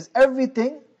is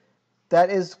everything that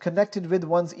is connected with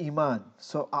one's iman.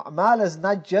 So a'mal is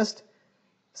not just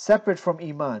separate from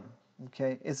iman.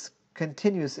 Okay, it's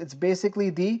continuous. It's basically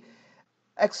the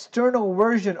external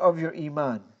version of your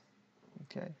iman.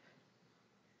 Okay.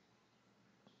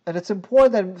 And it's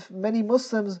important that many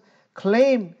Muslims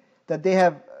claim that they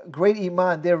have great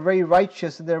iman, they're very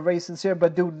righteous and they're very sincere,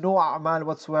 but do no a'mal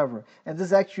whatsoever. And this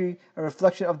is actually a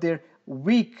reflection of their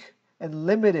weak and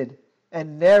limited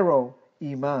and narrow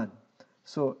iman.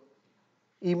 So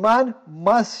iman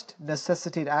must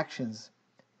necessitate actions.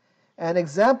 An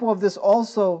example of this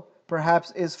also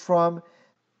perhaps is from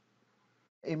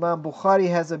Imam Bukhari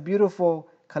has a beautiful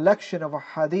collection of a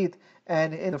hadith,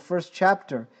 and in the first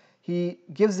chapter he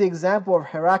gives the example of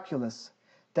Heraclius,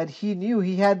 that he knew,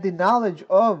 he had the knowledge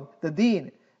of the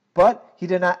deen, but he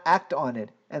did not act on it,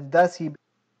 and thus he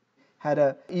had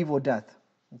an evil death.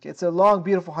 Okay, it's a long,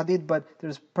 beautiful hadith, but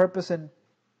there's purpose in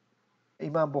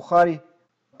Imam Bukhari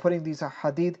putting these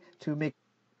hadith to make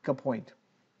a point.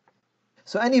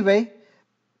 So anyway,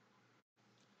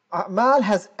 a'mal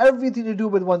has everything to do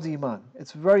with one's iman.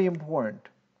 It's very important.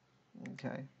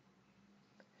 Okay.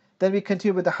 Then we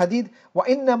continue with the hadith.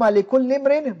 وَإِنَّمَا لِكُلِّ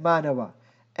امْرٍ مَا نَوَى.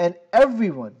 And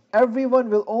everyone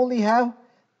will only have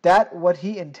that what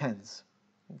he intends.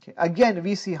 Okay. Again,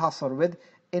 we see hasr with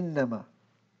innama.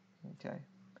 Okay.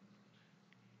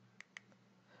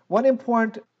 One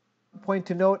important point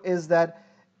to note is that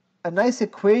a nice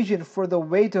equation for the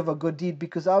weight of a good deed,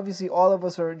 because obviously all of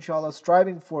us are inshallah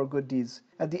striving for good deeds.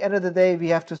 At the end of the day, we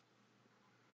have to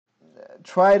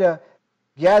try to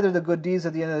gather the good deeds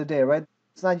at the end of the day, right?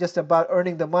 It's not just about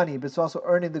earning the money, but it's also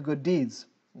earning the good deeds.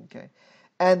 Okay.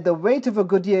 And the weight of a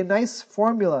good deed, a nice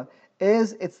formula,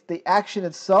 is it's the action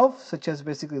itself, such as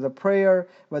basically the prayer,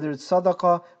 whether it's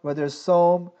sadaqah, whether it's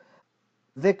saum,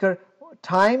 dhikr,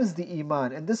 times the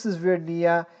iman. And this is where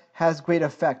niyyah has great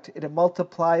effect. It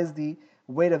multiplies the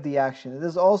weight of the action. It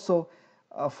is also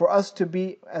for us to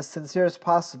be as sincere as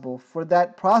possible. For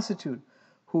that prostitute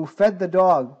who fed the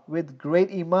dog with great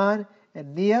iman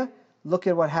and niyyah, look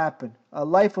at what happened. A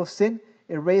life of sin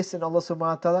erased, and Allah subhanahu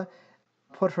wa ta'ala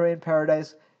put her in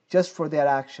paradise just for that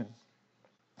action.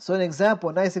 So an example,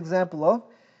 a nice example of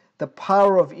the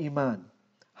power of iman,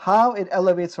 how it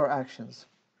elevates our actions.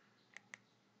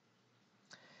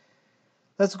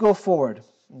 Let's go forward.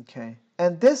 Okay.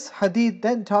 And this hadith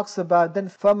then talks about, then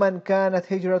فَمَنْ كَانَتْ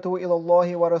هِجْرَتُهُ إِلَى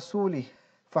اللَّهِ وَرَسُولِهِ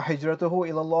فَهِجْرَتُهُ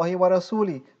إِلَى اللَّهِ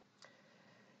وَرَسُولِهِ.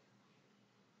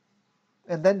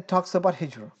 And then talks about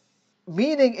hijrah.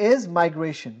 Meaning is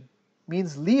migration,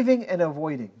 means leaving and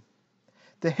avoiding.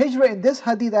 The hijrah in this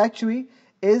hadith actually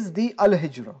is the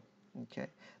al-hijrah. Okay.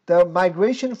 The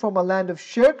migration from a land of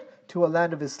shirk to a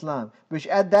land of Islam, which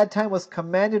at that time was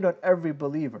commanded on every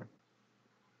believer.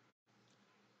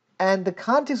 And the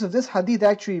context of this hadith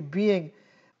actually being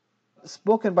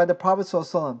spoken by the Prophet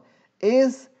ﷺ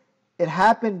is, it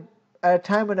happened at a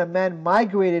time when a man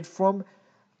migrated from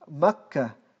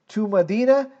Mecca to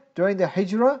Medina during the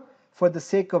hijrah for the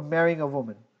sake of marrying a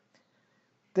woman.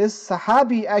 This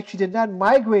Sahabi actually did not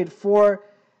migrate for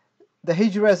the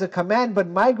hijrah as a command, but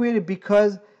migrated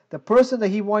because the person that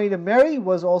he wanted to marry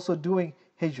was also doing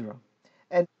hijrah.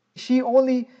 And she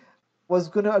only was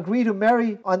going to agree to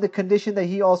marry on the condition that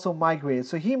he also migrated.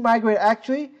 So he migrated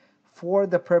actually for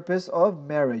the purpose of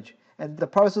marriage. And the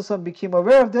Prophet ﷺ became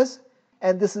aware of this,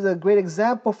 and this is a great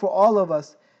example for all of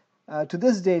us to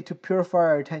this day to purify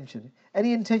our attention.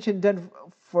 Any intention done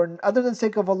for other than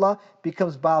sake of Allah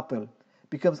becomes batil,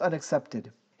 becomes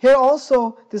unaccepted. Here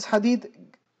also, this hadith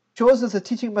shows us a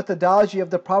teaching methodology of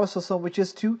the Prophet ﷺ, which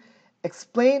is to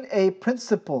explain a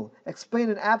principle, explain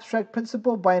an abstract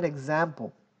principle by an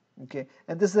example. Okay,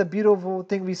 and this is a beautiful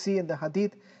thing we see in the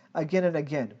hadith again and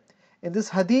again. In this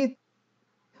hadith,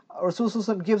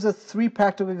 Rasulullah gives us 3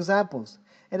 practical examples.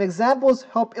 And examples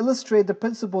help illustrate the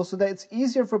principle so that it's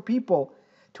easier for people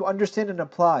to understand and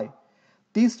apply.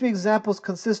 These 3 examples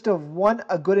consist of 1,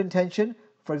 a good intention,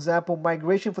 for example,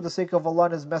 migration for the sake of Allah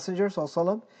and His Messenger,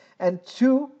 and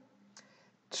 2,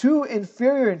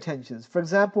 inferior intentions, for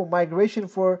example, migration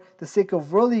for the sake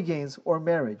of worldly gains or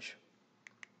marriage.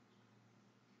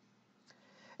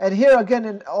 And here again,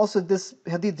 and also this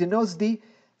hadith denotes the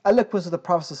eloquence of the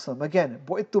Prophet ﷺ. Again,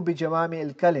 بُعِثْتُ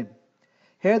بِجَوَامِعِ الْكَلِمِ.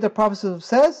 Here the Prophet ﷺ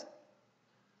says,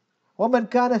 وَمَنْ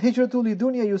كَانَتْ هِجْرَتُهُ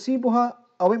لِدُنْيَا يُصِيبُهَا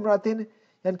أَوْ امْرَأَةٍ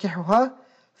يَنْكِحُهَا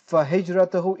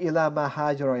فَهِجْرَتُهُ إِلَى مَا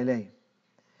هَاجَرَ إِلَيْهِ.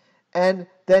 And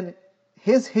then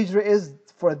his hijrah is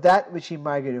for that which he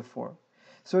migrated for.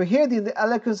 So here the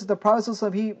eloquence of the Prophet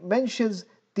ﷺ, he mentions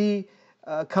the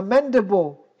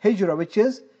commendable hijrah, which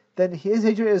is, then his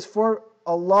hijrah is for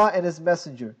Allah and His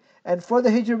Messenger. And for the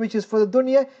hijrah which is for the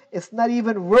dunya, it's not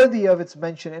even worthy of its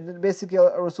mention. And basically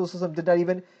Rasulullah did not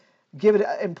even give it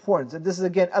importance. And this is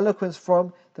again eloquence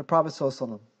from the Prophet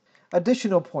ﷺ.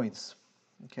 Additional points.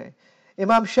 Okay.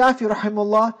 Imam Shafi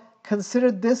rahimahullah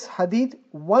considered this hadith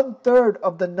 1/3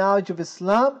 of the knowledge of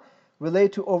Islam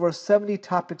related to over 70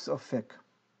 topics of fiqh.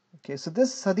 Okay, so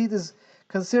this hadith is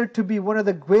considered to be one of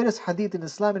the greatest hadith in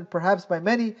Islam, and perhaps by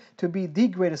many to be the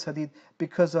greatest hadith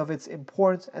because of its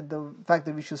importance and the fact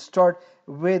that we should start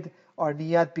with our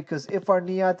niyat, because if our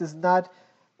niyat is not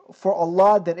for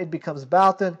Allah, then it becomes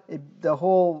batil. The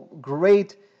whole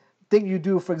great thing you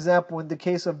do, for example, in the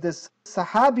case of this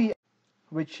Sahabi,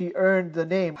 which he earned the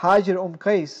name Hajir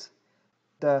Qais,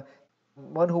 the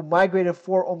one who migrated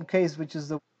for Qais, which is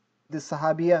the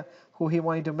Sahabiya who he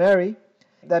wanted to marry,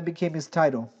 that became his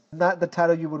title, not the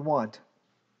title you would want.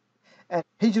 And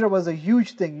hijrah was a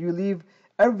huge thing. You leave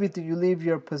everything, you leave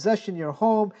your possession, your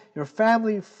home, your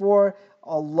family for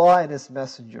Allah and His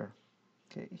Messenger.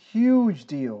 Okay, huge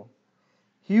deal,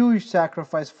 huge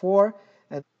sacrifice for,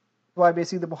 and why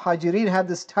basically the Muhajirin have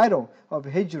this title of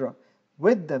hijrah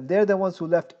with them. They're the ones who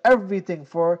left everything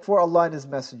for Allah and His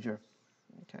Messenger.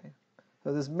 Okay,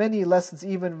 so there's many lessons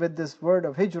even with this word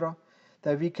of hijrah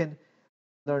that we can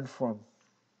learn from.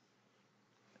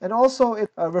 And also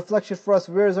it's a reflection for us,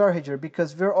 where is our hijrah?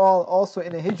 Because we're all also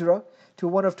in a hijrah to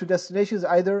one of two destinations,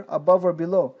 either above or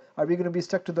below. Are we going to be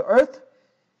stuck to the earth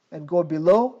and go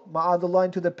below, ma'adullah,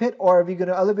 into the pit, or are we going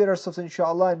to elevate ourselves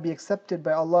inshallah and be accepted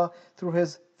by Allah through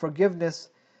His forgiveness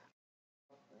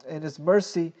and His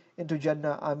mercy into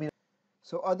Jannah? Ameen.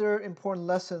 So other important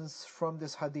lessons from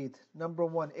this hadith. Number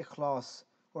one, ikhlas,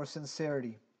 or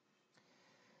sincerity.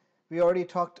 We already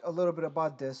talked a little bit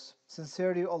about this.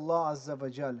 Sincerity of Allah Azza wa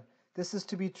Jal. This is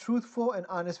to be truthful and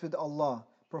honest with Allah,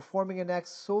 performing an act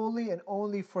solely and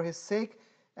only for His sake,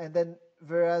 and then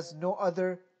whereas no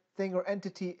other thing or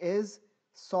entity is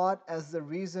sought as the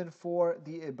reason for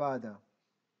the ibadah.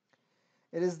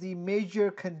 It is the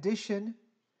major condition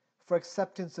for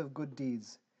acceptance of good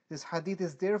deeds. This hadith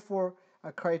is therefore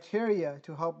a criteria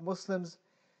to help Muslims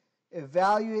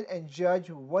evaluate and judge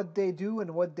what they do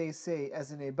and what they say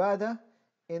as an ibadah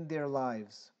in their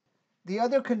lives. The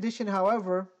other condition,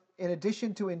 however, in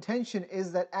addition to intention,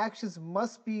 is that actions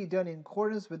must be done in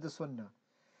accordance with the sunnah.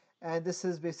 And this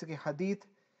is basically hadith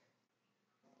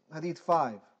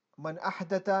 5. Man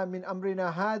ahdatha min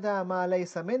amrina hada ma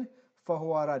laysa min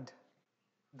fahuwa rad.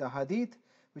 The hadith,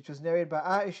 which was narrated by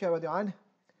Aisha radhiyallahu anha,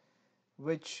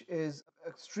 which is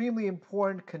extremely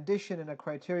important condition and a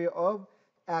criteria of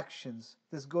actions.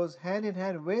 This goes hand in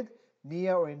hand with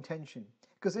niyyah, or intention,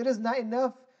 because it is not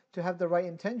enough to have the right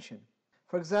intention.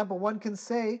 For example, one can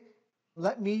say,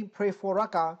 let me pray 4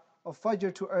 rak'ah of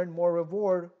Fajr to earn more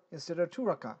reward instead of 2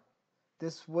 rak'ah.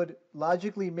 This would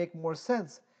logically make more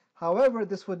sense. However,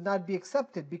 this would not be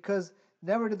accepted, because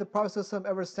never did the Prophet ﷺ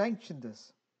ever sanction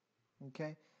this.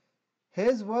 Okay,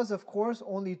 his was, of course,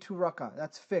 only 2 rak'ah.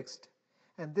 That's fixed.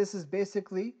 And this is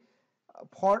basically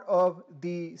part of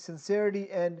the sincerity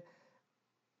and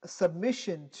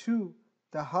submission to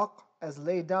the haqq as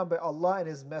laid down by Allah and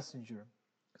His Messenger.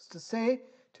 It's to say,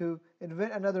 to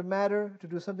invent another matter, to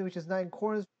do something which is not in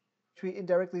accordance, which we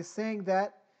indirectly saying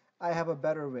that I have a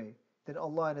better way than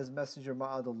Allah and His Messenger,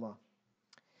 ma'adullah.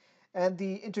 And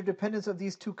the interdependence of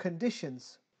these two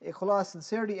conditions, ikhlas,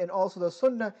 sincerity, and also the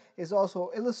sunnah, is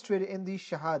also illustrated in the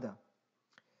shahada,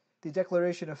 the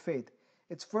declaration of faith.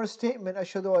 Its first statement,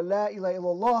 Ashhadu an la ilaha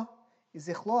illallah, is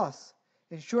ikhlas,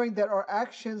 ensuring that our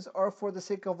actions are for the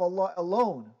sake of Allah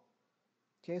alone.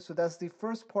 Okay, so that's the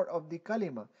first part of the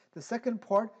kalima. The second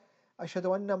part,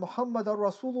 Ashhadu anna Muhammadan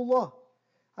Rasulullah,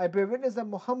 I bear witness that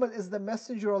Muhammad is the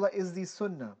messenger of Allah, is the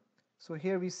sunnah. So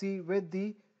here we see with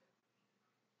the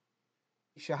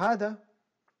shahada,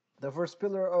 the first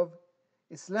pillar of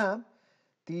Islam,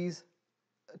 these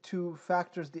two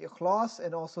factors, the ikhlas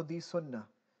and also the sunnah,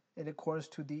 in accordance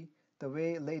to the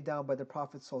way laid down by the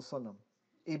Prophet ﷺ.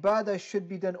 Ibadah should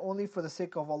be done only for the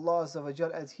sake of Allah Azza wa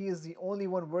Jal, as He is the only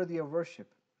one worthy of worship.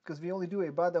 Because we only do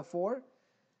ibadah for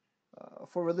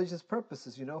religious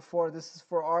purposes, this is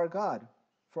for our God,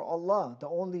 for Allah, the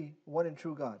only one and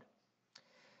true God.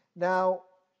 Now,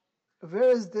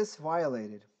 where is this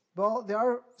violated? Well, there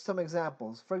are some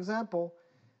examples. For example,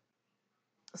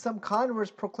 some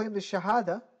converts proclaim the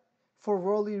shahada for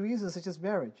worldly reasons such as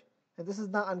marriage. And this is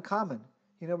not uncommon.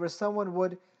 Where someone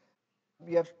would,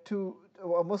 you have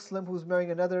a Muslim who's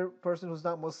marrying another person who's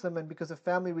not Muslim, and because of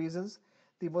family reasons,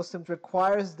 the Muslim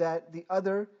requires that the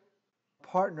other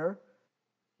partner,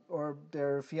 or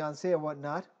their fiancé or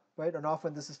whatnot, right? And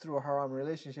often this is through a haram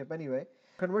relationship anyway,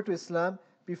 convert to Islam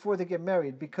before they get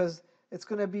married, because it's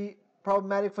going to be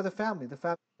problematic for the family. The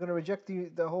family is going to reject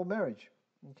the whole marriage.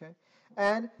 Okay?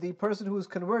 And the person who's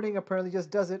converting apparently just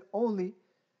does it only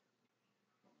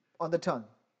on the tongue.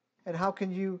 And how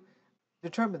can you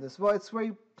determine this? Well, it's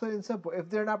very plain and simple. If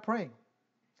they're not praying,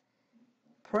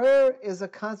 prayer is a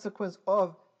consequence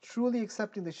of truly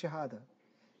accepting the shahada.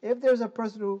 If there's a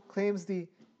person who claims the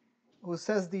who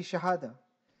says the Shahada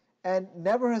and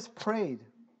never has prayed,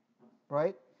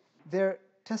 right? Their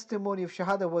testimony of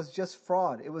Shahada was just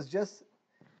fraud. It was just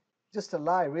a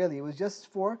lie, really. It was just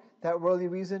for that worldly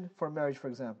reason, for marriage, for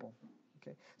example.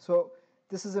 Okay, so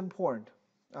this is important,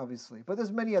 obviously. But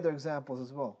there's many other examples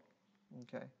as well.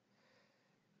 Okay.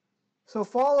 So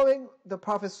following the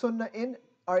Prophet's Sunnah in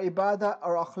our ibadah,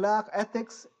 our akhlaq,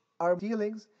 ethics, our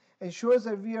dealings, ensures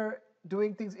that we are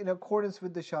doing things in accordance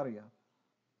with the Sharia.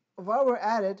 While we're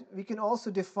at it, we can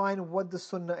also define what the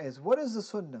Sunnah is. What is the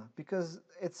Sunnah? Because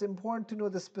it's important to know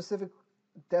the specific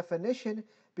definition,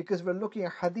 because we're looking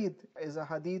at Hadith. Is a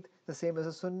Hadith the same as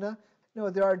a Sunnah? No,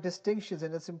 there are distinctions,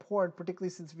 and it's important, particularly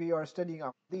since we are studying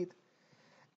Hadith.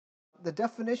 The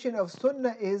definition of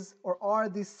Sunnah is, or are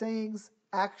these sayings,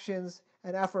 actions,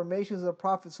 and affirmations of the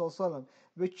Prophet ﷺ,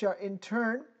 which are in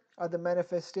turn are the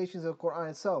manifestations of the Quran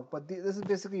itself. But this is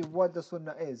basically what the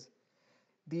Sunnah is.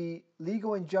 The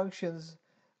legal injunctions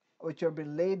which have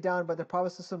been laid down by the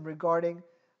Prophet ﷺ regarding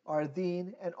our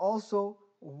deen, and also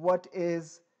what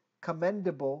is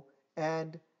commendable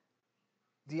and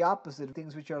the opposite,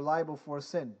 things which are liable for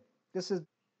sin. This is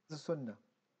the Sunnah.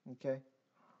 Okay.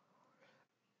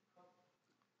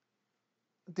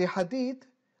 The Hadith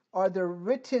are the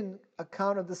written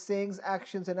account of the sayings,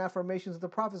 actions, and affirmations of the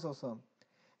Prophet ﷺ,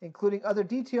 including other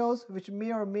details which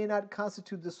may or may not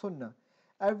constitute the Sunnah.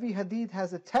 Every Hadith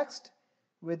has a text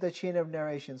with a chain of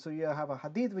narration. So you have a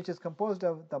Hadith which is composed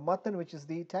of the matan, which is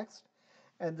the text,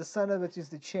 and the sanad, which is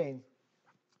the chain.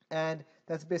 And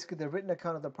that's basically the written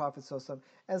account of the Prophet ﷺ.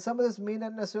 And some of this may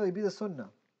not necessarily be the Sunnah.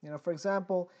 For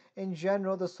example, in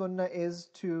general, the Sunnah is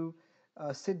to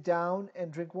sit down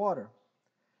and drink water.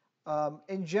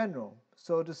 In general.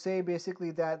 So to say basically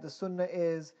that the Sunnah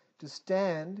is to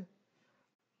stand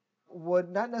would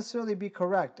not necessarily be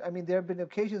correct. I mean, there have been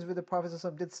occasions where the Prophet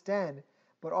ﷺ did stand,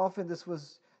 but often this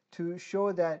was to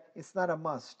show that it's not a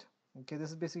must. Okay, this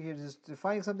is basically just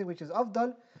defining something which is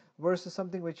afdal versus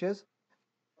something which is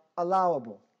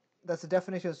allowable. That's the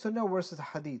definition of Sunnah versus the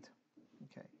Hadith.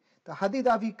 Okay, the Hadith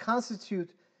obviously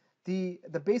constitute the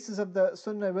basis of the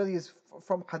Sunnah really is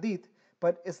from Hadith,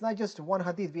 but it's not just one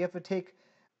Hadith. We have to take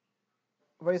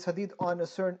various Hadith on a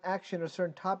certain action or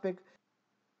certain topic.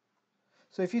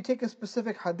 So if you take a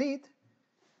specific Hadith,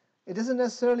 it doesn't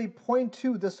necessarily point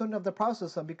to the Sunnah of the Prophet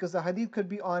ﷺ, because the Hadith could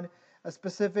be on a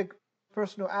specific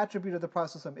personal attribute of the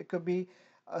Prophet ﷺ. It could be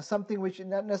something which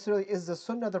not necessarily is the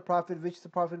Sunnah of the Prophet, which the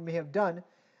Prophet may have done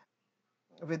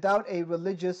without a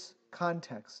religious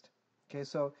context. Okay,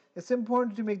 so it's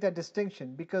important to make that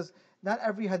distinction, because not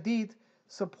every Hadith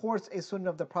supports a Sunnah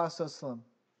of the Prophet ﷺ.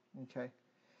 Okay,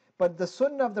 but the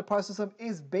Sunnah of the Prophet ﷺ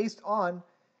is based on,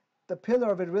 the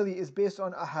pillar of it really is based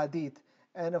on a Hadith.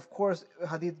 And of course,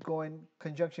 Hadith go in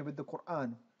conjunction with the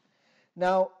Quran.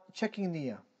 Now, checking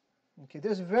niyyah. Okay,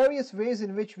 there's various ways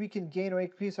in which we can gain or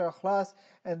increase our ikhlas,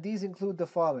 and these include the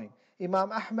following.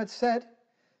 Imam Ahmad said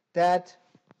that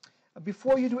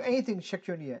before you do anything, check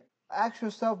your niyyah. Ask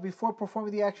yourself before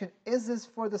performing the action, is this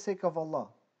for the sake of Allah?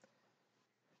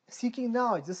 Seeking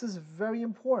knowledge, this is very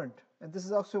important. And this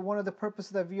is also one of the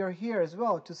purposes that we are here as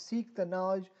well, to seek the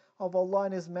knowledge of Allah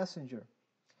and His Messenger.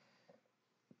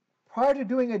 Prior to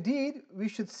doing a deed, we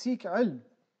should seek ilm,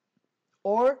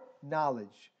 or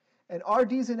knowledge. And our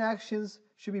deeds and actions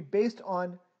should be based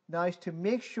on knowledge to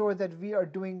make sure that we are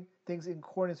doing things in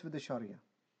accordance with the Sharia.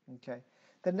 Okay.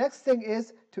 The next thing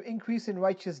is to increase in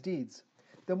righteous deeds.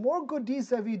 The more good deeds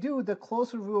that we do, the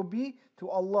closer we will be to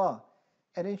Allah.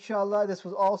 And inshallah, this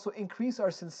will also increase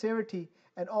our sincerity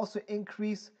and also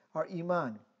increase our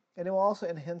iman. And it will also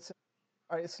enhance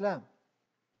our Islam.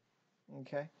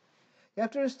 Okay. You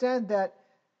have to understand that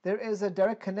there is a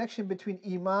direct connection between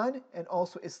iman and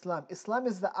also Islam. Islam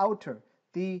is the outer,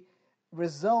 the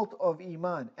result of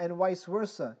iman, and vice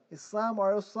versa. Islam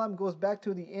or Islam goes back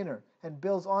to the inner and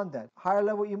builds on that. Higher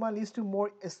level iman leads to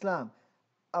more Islam.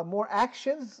 More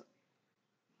actions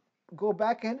go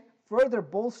back and further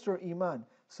bolster iman.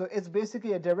 So it's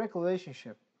basically a direct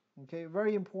relationship. Okay,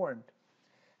 very important.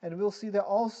 And we'll see that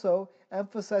also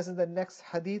emphasized in the next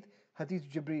hadith, Hadith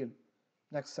Jibreel,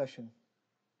 next session.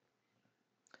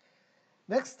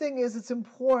 Next thing is, it's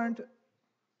important,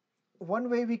 one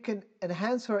way we can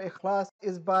enhance our ikhlas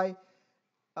is by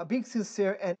being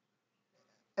sincere and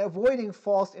avoiding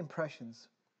false impressions.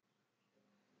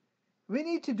 We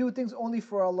need to do things only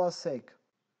for Allah's sake.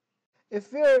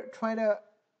 If we're trying to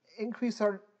increase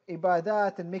our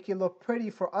ibadat and make it look pretty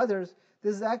for others,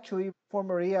 this is actually for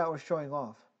Maria or showing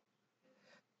off.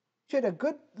 A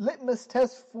good litmus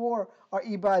test for our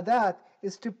ibadat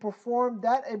is to perform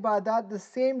that ibadat the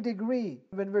same degree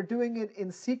when we're doing it in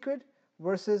secret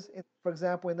versus, for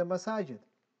example, in the masajid.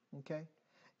 Okay?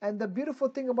 And the beautiful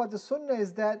thing about the sunnah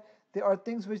is that there are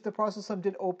things which the Prophet ﷺ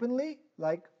did openly,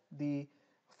 like the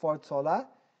fard salah,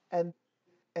 and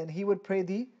he would pray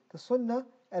the sunnah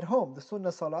at home, the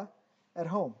sunnah salah at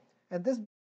home. And this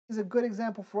is a good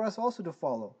example for us also to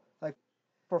follow. Like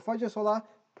for Fajr salah,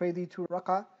 pray the 2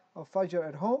 rak'ah of Fajr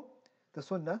at home, the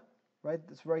sunnah, right?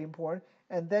 That's very important.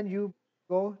 And then you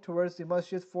go towards the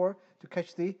masjid to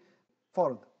catch the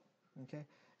fard. Okay?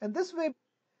 And this way,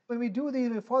 when we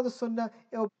do for the sunnah,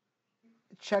 it'll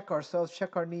check ourselves,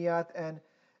 check our niyat, and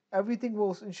everything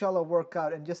will inshallah work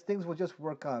out, and just things will just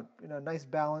work out, nice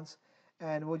balance,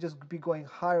 and we'll just be going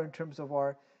higher in terms of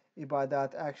our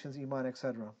ibadat, actions, iman,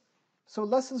 etc. So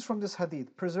lessons from this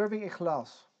hadith: preserving ikhlas.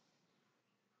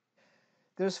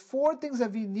 There's 4 things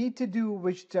that we need to do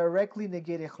which directly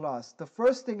negate ikhlas. The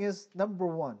first thing is, number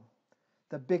 1,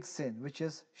 the big sin, which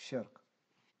is shirk.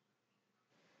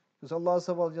 Because Allah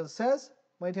Subhanahu wa Ta'ala says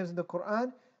many times in the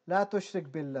Quran, "La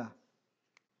tushrik billah."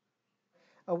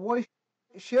 Avoid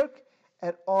shirk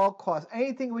at all costs.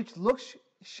 Anything which looks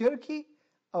shirky,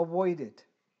 avoid it.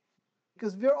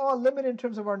 Because we're all limited in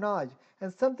terms of our knowledge,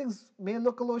 and some things may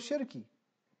look a little shirky,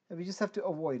 and we just have to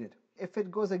avoid it. If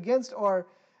it goes against our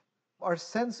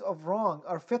sense of wrong,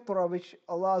 our fitrah, which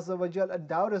Allah Azza wa Jal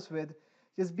endowed us with,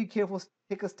 just be careful,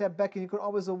 take a step back, and you can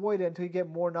always avoid it until you get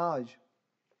more knowledge.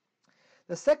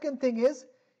 The second thing is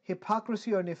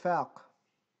hypocrisy or nifaq.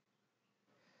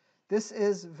 This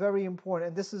is very important,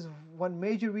 and this is one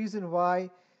major reason why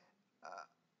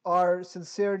our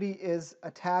sincerity is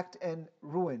attacked and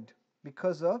ruined,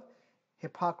 because of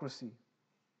hypocrisy.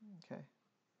 Okay.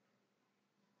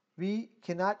 We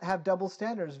cannot have double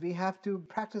standards. We have to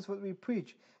practice what we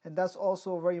preach, and that's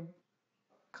also a very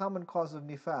common cause of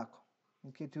nifaq.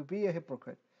 Okay, to be a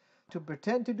hypocrite, to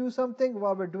pretend to do something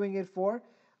while we're doing it for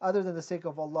other than the sake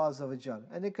of Allah Azza wa Jal,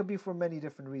 and it could be for many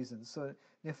different reasons. So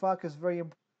nifaq is very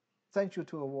essential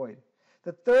to avoid.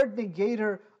 The third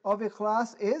negator of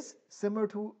ikhlas is similar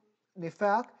to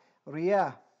nifaq,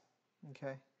 riyah.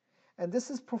 Okay, and this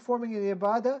is performing an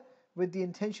ibadah with the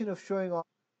intention of showing off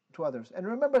to others. And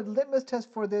remember, the litmus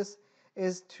test for this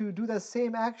is to do the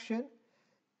same action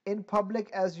in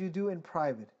public as you do in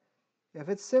private. If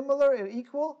it's similar or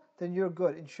equal, then you're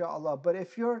good, inshallah. But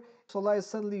if your salah is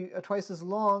suddenly twice as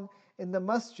long in the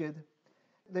masjid,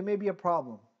 there may be a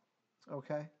problem.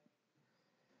 Okay?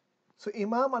 So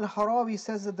Imam Al-Harawi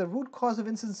says that the root cause of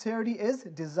insincerity is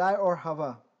desire or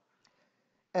hawa.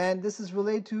 And this is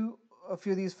related to a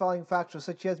few of these following factors,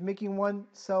 such as making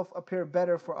oneself appear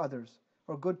better for others,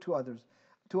 or good to others,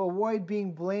 to avoid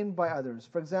being blamed by others.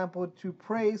 For example, to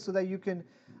pray so that you can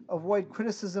avoid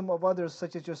criticism of others,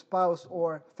 such as your spouse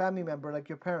or family member, like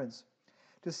your parents.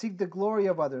 To seek the glory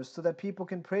of others so that people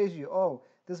can praise you. Oh,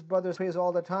 this brother prays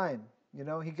all the time.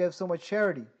 He gives so much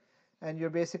charity. And you're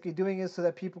basically doing it so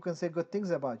that people can say good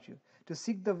things about you. To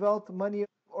seek the wealth, money,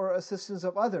 or assistance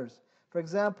of others. For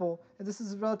example, and this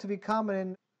is relatively common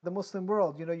in the Muslim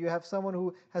world, you have someone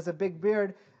who has a big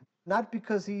beard, not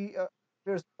because he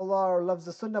fears Allah or loves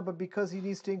the Sunnah, but because he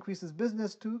needs to increase his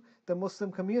business to the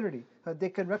Muslim community. They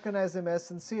can recognize him as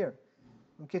sincere.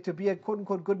 Okay, to be a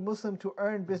quote-unquote good Muslim, to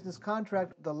earn business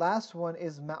contract. The last one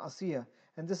is ma'asiyah,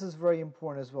 and this is very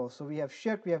important as well. So we have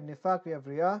shirk, we have nifaq, we have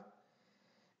riyah.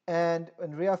 And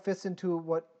riyah fits into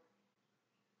what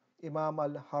Imam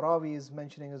Al-Harawi is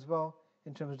mentioning as well,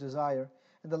 in terms of desire.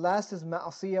 And the last is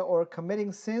ma'asiyah, or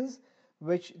committing sins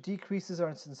which decreases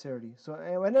our sincerity. So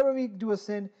whenever we do a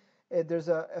sin, there's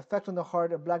an effect on the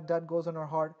heart, a black dot goes on our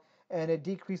heart, and it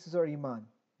decreases our iman.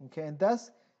 Okay, and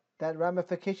thus, that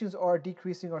ramifications are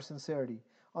decreasing our sincerity.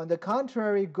 On the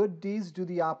contrary, good deeds do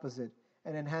the opposite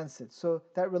and enhance it. So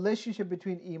that relationship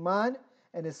between iman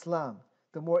and Islam,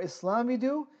 the more Islam we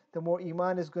do, the more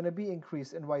iman is going to be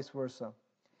increased, and vice versa.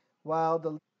 While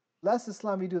the less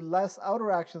Islam we do, the less outer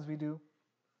actions we do,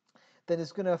 then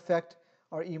it's going to affect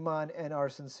our iman and our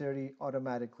sincerity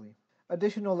automatically.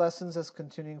 Additional lessons as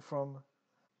continuing from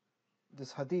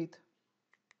this hadith.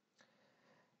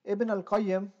 Ibn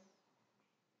al-Qayyim,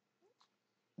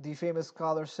 the famous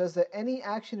scholar, says that any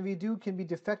action we do can be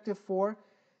defective for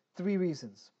 3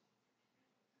 reasons.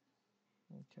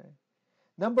 Okay.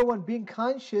 Number 1, being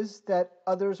conscious that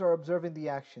others are observing the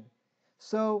action.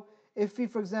 So if we,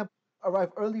 for example,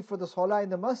 arrive early for the salah in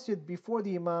the masjid before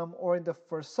the imam or in the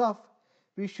first saf,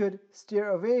 we should steer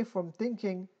away from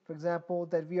thinking, for example,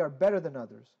 that we are better than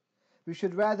others. We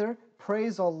should rather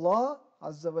praise Allah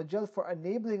Azza wa Jal for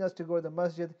enabling us to go to the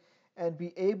masjid and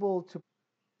be able to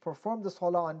perform the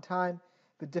salah on time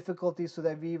with difficulty, so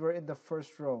that we were in the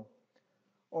first row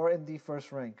or in the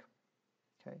first rank.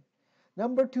 Okay.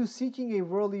 Number 2, seeking a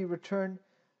worldly return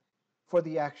for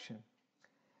the action.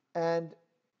 And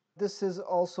this is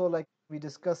also, like we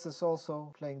discussed this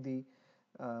also, playing the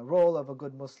role of a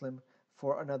good Muslim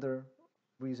for another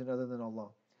reason other than Allah.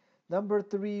 Number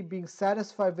three, being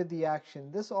satisfied with the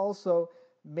action. This also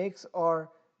makes our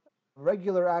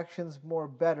regular actions more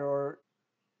better, or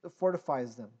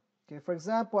fortifies them. Okay, for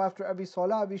example, after every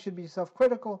salah, we should be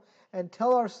self-critical and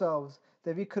tell ourselves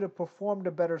that we could have performed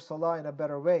a better salah in a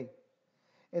better way.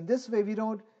 In this way,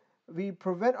 we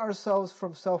prevent ourselves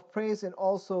from self-praise and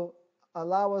also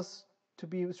allow us to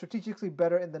be strategically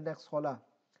better in the next salah.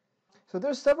 So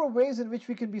there's several ways in which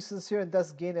we can be sincere and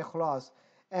thus gain ikhlas.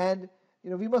 And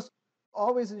we must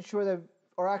always ensure that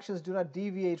our actions do not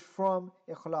deviate from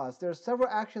ikhlas. There are several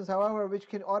actions, however, which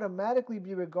can automatically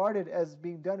be regarded as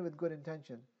being done with good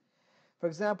intention. For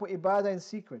example, ibadah in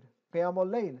secret, qiyamul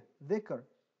layl, dhikr,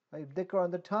 right? Dhikr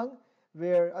on the tongue,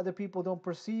 where other people don't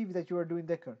perceive that you are doing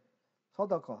dhikr.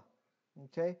 Sadaqah,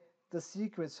 okay? The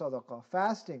secret sadaqah.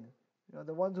 Fasting,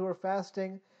 the ones who are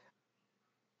fasting,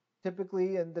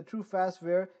 typically in the true fast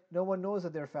where no one knows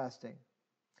that they're fasting.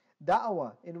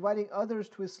 Da'wah, inviting others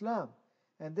to Islam.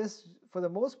 And this, for the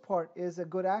most part, is a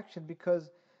good action, because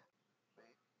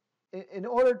in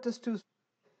order just to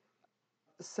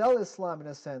sell Islam, in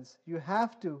a sense, you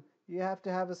have to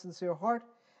have a sincere heart,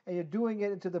 and you're doing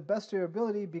it to the best of your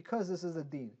ability, because this is a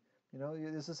deen.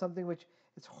 This is something which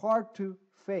it's hard to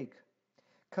fake.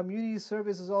 Community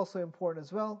service is also important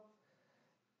as well,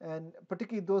 and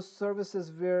particularly those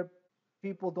services where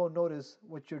people don't notice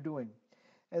what you're doing.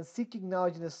 And seeking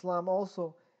knowledge in Islam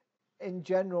also, in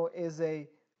general, is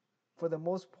for the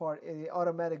most part, an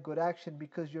automatic good action,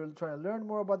 because you're trying to learn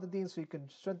more about the deen so you can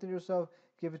strengthen yourself,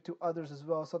 give it to others as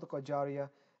well, sadaqah jariyah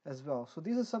as well. So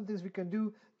these are some things we can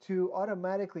do to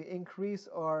automatically increase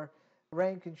our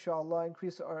rank, inshallah,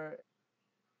 increase our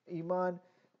iman,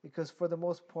 because for the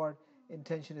most part,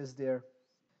 intention is there.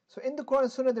 So in the Quran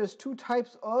and Sunnah, there's two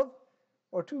types of,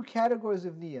 or two categories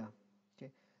of niyyah.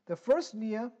 Okay. The first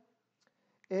niyyah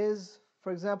is,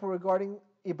 for example, regarding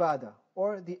ibadah,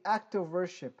 or the act of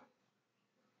worship.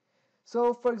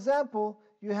 So, for example,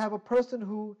 you have a person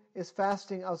who is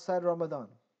fasting outside Ramadan.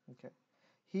 Okay,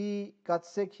 he got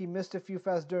sick, he missed a few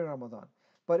fasts during Ramadan,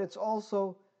 but it's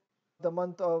also the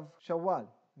month of Shawwal.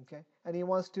 Okay, and he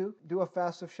wants to do a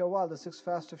fast of Shawwal, the 6th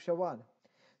fast of Shawwal.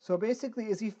 So basically,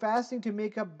 is he fasting to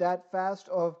make up that fast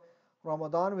of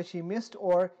Ramadan which he missed,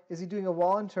 or is he doing a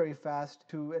voluntary fast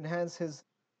to enhance his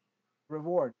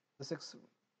reward, the 6th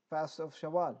fast of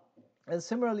Shawwal? And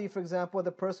similarly, for example,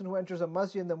 the person who enters a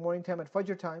masjid in the morning time at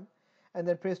Fajr time and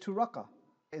then prays 2 rak'ah.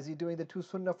 Is he doing the 2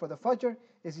 sunnah for the Fajr?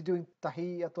 Is he doing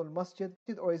tahiyyatul masjid?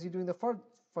 Or is he doing the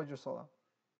Fajr salah?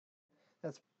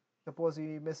 That's, suppose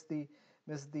he missed the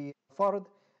fard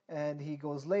and he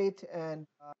goes late, and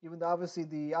even though obviously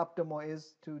the optimal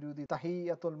is to do the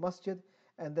tahiyyatul masjid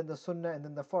and then the sunnah and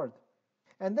then the fard.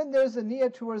 And then there's a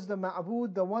niyyah towards the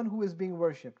ma'bud, the one who is being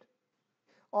worshipped.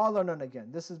 All or none again.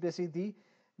 This is basically the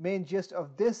main gist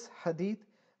of this hadith,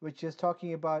 which is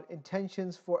talking about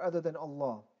intentions for other than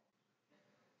Allah.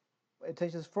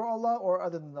 Intentions for Allah or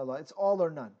other than Allah. It's all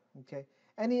or none. Okay.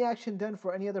 Any action done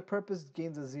for any other purpose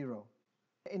gains a 0.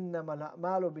 إِنَّمَا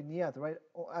الْأَعْمَالُ بِالنِّيَّاتِ. Right?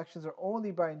 Actions are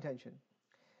only by intention.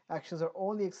 Actions are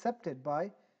only accepted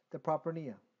by the proper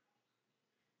niyyah.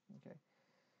 Okay.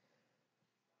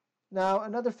 Now,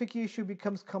 another fiqh issue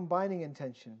becomes combining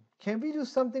intention. Can we do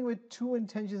something with 2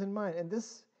 intentions in mind? And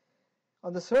this,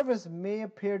 on the surface, may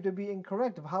appear to be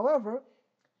incorrect. However,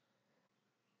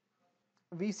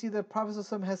 we see that Prophet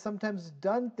ﷺ has sometimes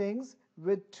done things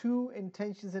with 2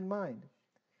 intentions in mind.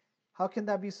 How can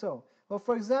that be so? Well,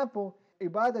 for example,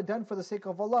 ibadah done for the sake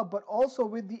of Allah, but also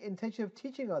with the intention of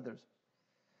teaching others.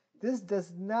 This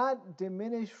does not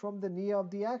diminish from the niyyah of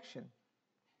the action.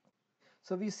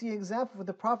 So we see an example with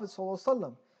the Prophet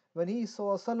ﷺ, when he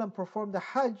ﷺ performed the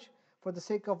Hajj for the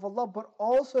sake of Allah, but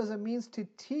also as a means to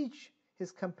teach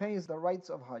his companions the rights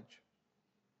of Hajj.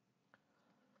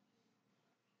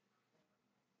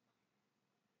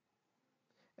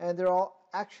 And there are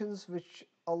actions which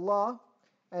Allah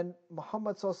and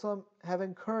Muhammad ﷺ have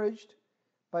encouraged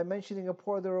by mentioning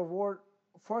upon the reward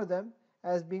for them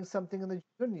as being something in the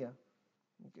dunya.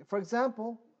 Okay. For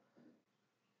example,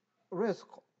 rizq.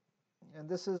 And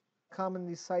this is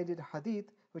commonly cited hadith,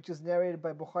 which is narrated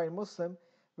by Bukhari and Muslim,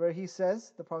 where he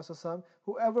says, the Prophet ﷺ,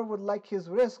 whoever would like his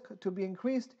rizq to be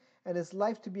increased and his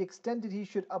life to be extended, he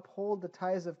should uphold the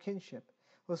ties of kinship.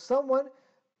 So someone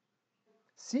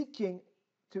seeking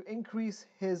to increase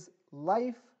his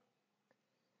life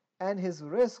and his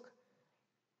rizq,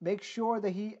 make sure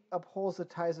that he upholds the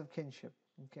ties of kinship.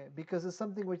 Okay, because it's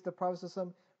something which the Prophet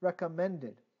ﷺ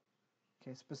recommended,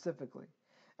 okay, specifically.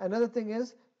 Another thing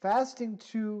is fasting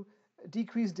to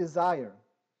decrease desire.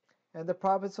 And the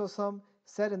Prophet ﷺ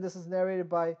said, and this is narrated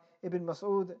by Ibn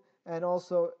Mas'ud and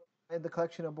also in the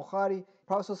collection of Bukhari,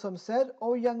 Prophet ﷺ said,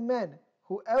 O young men,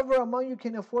 whoever among you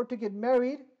can afford to get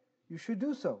married, you should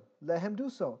do so. Let him do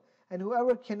so. And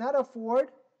whoever cannot afford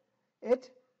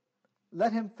it,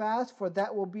 let him fast, for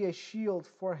that will be a shield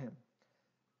for him.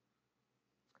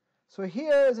 So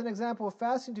here is an example of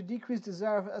fasting to decrease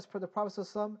desire as per the Prophet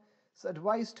ﷺ's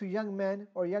advice to young men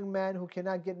or young man who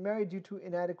cannot get married due to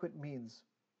inadequate means.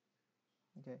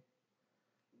 Okay.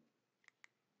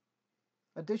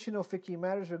 Additional fiqh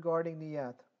matters regarding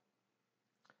niyat,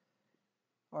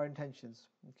 our intentions.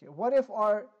 Okay. What if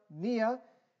our niyyah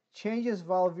changes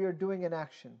while we are doing an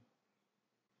action?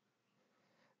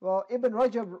 Well, Ibn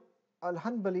Rajab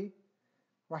al-Hanbali,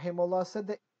 rahimahullah, said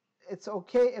that it's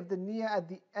okay if the niyyah at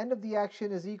the end of the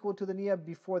action is equal to the niyyah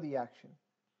before the action.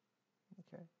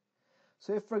 Okay.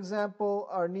 So if, for example,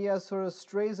 our niyyah sort of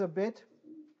strays a bit,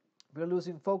 we're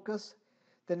losing focus,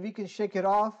 then we can shake it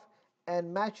off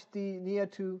and match the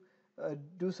niyyah to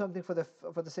do something for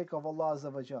the sake of Allah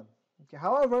Azza wa Jal. Okay.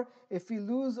 However, if we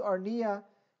lose our niyyah,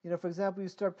 for example, you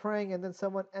start praying and then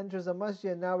someone enters a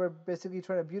masjid and now we're basically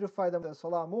trying to beautify the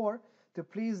salah more to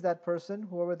please that person,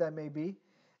 whoever that may be,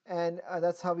 and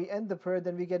that's how we end the prayer,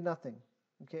 then we get nothing.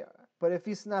 Okay. But if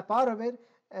we snap out of it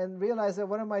and realize that,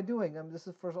 what am I doing? This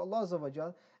is for Allah Azza wa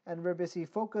Jal, and we're basically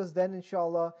focused, then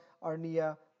inshallah our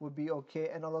niyyah would be okay,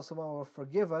 and Allah subhanahu wa ta'ala will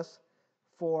forgive us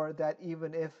for that,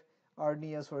 even if our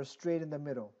niyyahs were straight in the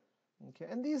middle. Okay.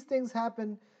 And these things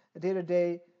happen day to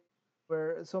day,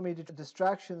 where so many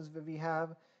distractions that we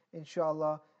have,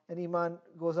 inshallah, and iman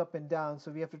goes up and down,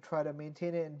 so we have to try to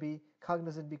maintain it and be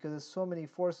cognizant, because there's so many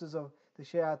forces of the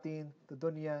shayateen, the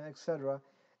dunya, etc.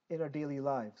 in our daily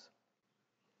lives.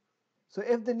 So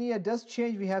if the niyyah does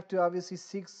change, we have to obviously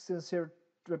seek sincere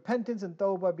repentance and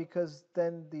tawbah, because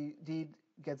then the deed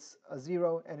gets a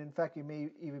zero, and in fact it may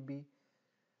even be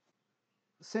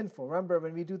sinful. Remember,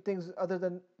 when we do things other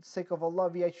than sake of Allah,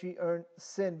 we actually earn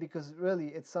sin, because really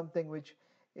it's something which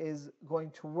is going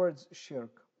towards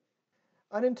shirk.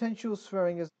 Unintentional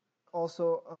swearing is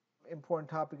also an important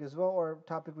topic as well, or a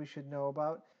topic we should know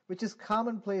about, which is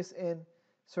commonplace in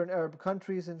certain Arab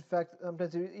countries. In fact,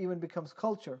 sometimes it even becomes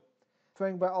culture.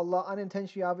 Swearing by Allah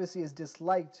unintentionally obviously is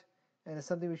disliked, and it's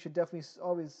something we should definitely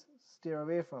always steer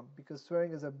away from, because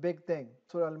swearing is a big thing.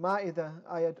 Surah Al-Ma'idah,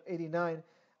 ayat 89,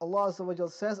 Allah Azza wa Jal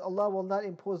says, Allah will not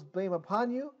impose blame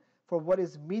upon you for what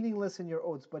is meaningless in your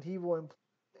oaths, but He will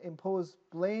impose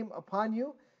blame upon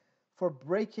you for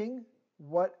breaking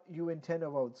what you intend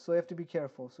of oaths. So you have to be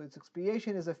careful. So its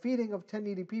expiation is a feeding of 10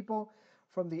 needy people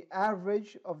from the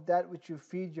average of that which you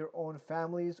feed your own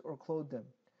families or clothe them,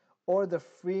 or the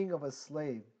freeing of a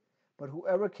slave. But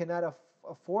whoever cannot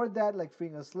afford that, like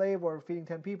freeing a slave or feeding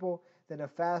 10 people, then a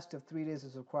fast of 3 days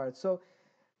is required. So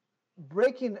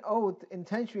breaking oath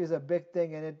intentionally is a big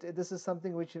thing, and this is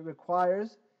something which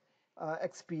requires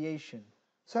expiation.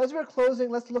 So as we're closing,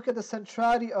 let's look at the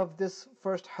centrality of this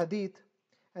first hadith.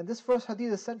 And this first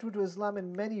hadith is central to Islam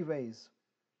in many ways.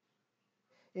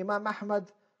 Imam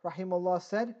Ahmad rahimahullah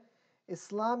said,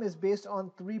 Islam is based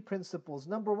on 3 principles.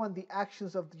 Number 1, the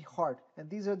actions of the heart, and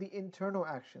these are the internal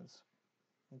actions.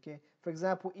 Okay, for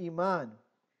example, iman,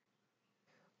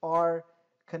 our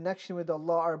connection with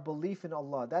Allah, our belief in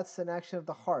Allah, that's an action of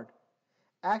the heart.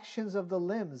 Actions of the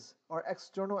limbs are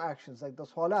external actions, like the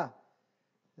salah,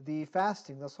 the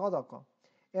fasting, the sadaqah.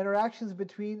 Interactions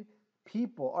between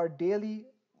people, our daily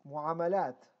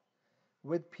mu'amalat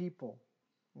with people,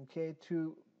 okay,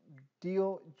 to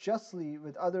deal justly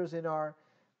with others in our,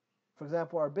 for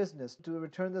example, our business, to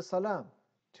return the salam,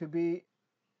 to be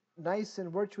nice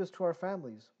and virtuous to our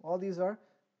families. All these are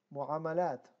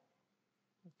mu'amalat.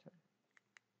 Okay.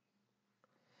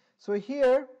 So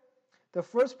here, the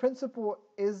first principle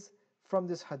is from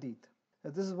this hadith.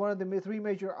 This is one of the 3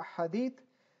 major hadith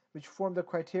which form the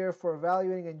criteria for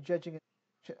evaluating and judging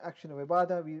action of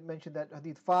ibadah. We mentioned that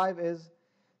hadith 5 is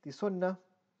the sunnah.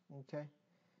 Okay.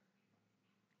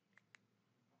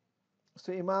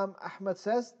 So Imam Ahmad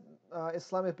says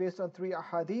Islam is based on 3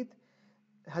 hadith.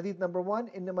 Hadith number 1,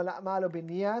 innamal a'malu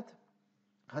binniyat.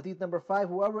 Hadith number 5,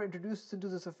 whoever introduces into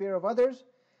this affair of others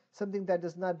something that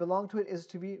does not belong to it is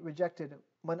to be rejected.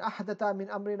 Man ahdatha min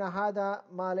amrina hada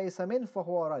ma laysa min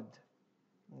fahuwa rad.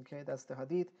 Okay, that's the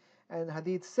hadith. And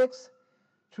hadith 6,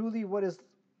 truly what is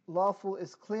lawful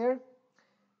is clear,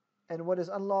 and what is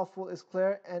unlawful is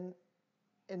clear, and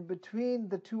in between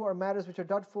the two are matters which are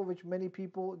doubtful, which many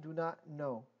people do not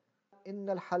know.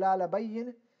 Innal halala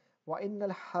bayyin wa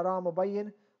innal harama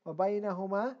bayyin wa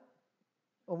baynahuma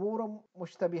umurum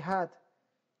mushtabihat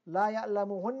la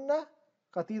ya'lamuhunna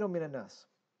كثير من الناس.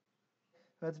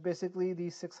 That's basically the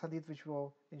 6 hadith which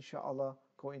we'll inshallah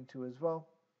go into as well.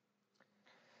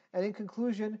 And in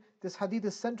conclusion, this hadith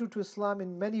is central to Islam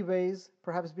in many ways,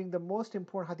 perhaps being the most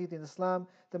important hadith in Islam.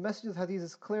 The message of the hadith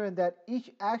is clear in that each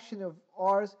action of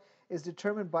ours is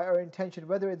determined by our intention,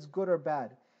 whether it's good or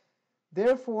bad.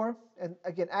 Therefore, and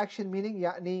again, action meaning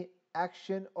يعني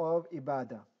action of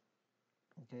ibadah.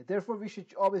 Okay, therefore we should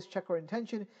always check our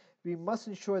intention. We must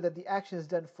ensure that the action is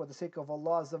done for the sake of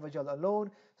Allah Azza wa Jalla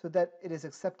alone, so that it is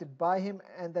accepted by Him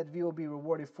and that we will be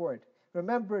rewarded for it.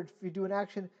 Remember, if we do an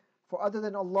action for other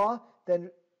than Allah, then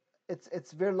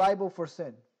it's very liable for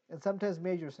sin, and sometimes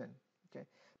major sin. Okay,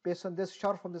 based on this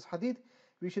sharh from this hadith,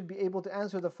 we should be able to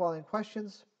answer the following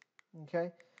questions.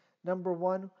 Okay, number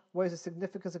 1, what is the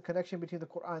significance and connection between the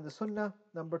Quran and the Sunnah?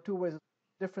 Number 2, what is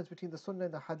the difference between the Sunnah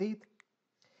and the hadith?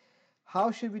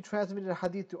 How should we transmit the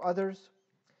hadith to others?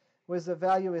 What is the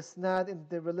value of isnad in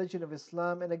the religion of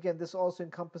Islam? And again, this also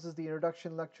encompasses the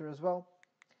introduction lecture as well.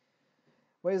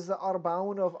 What is the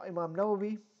Arba'un of Imam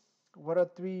Nawawi? What are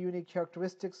 3 unique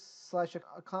characteristics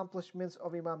 / accomplishments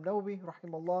of Imam Nawawi,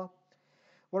 rahimahullah?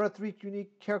 What are 3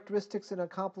 unique characteristics and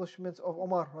accomplishments of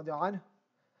Umar, radiallahu anhu,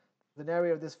 the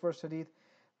narrator of this first hadith?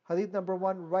 Hadith number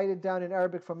 1, write it down in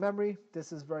Arabic from memory.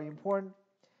 This is very important.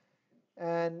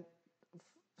 And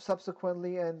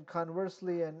subsequently and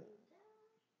conversely and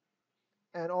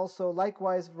also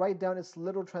likewise write down its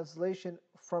literal translation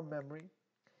from memory.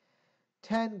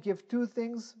 10, give 2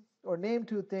 things or name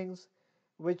 2 things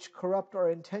which corrupt our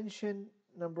intention.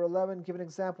 Number 11, give an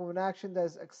example of an action that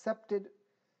is accepted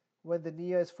when the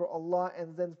niyyah is for Allah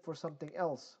and then for something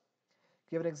else.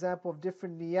 Give an example of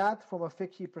different niyat from a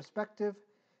fiqhi perspective.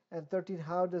 And 13,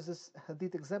 how does this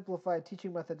hadith exemplify a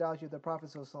teaching methodology of the Prophet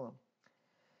ﷺ?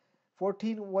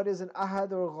 14, what is an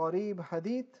ahad or gharib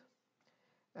hadith?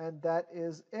 And that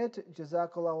is it.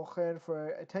 Jazakallahu khairan for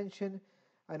your attention.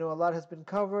 I know a lot has been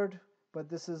covered, but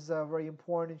this is very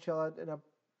important, inshallah, and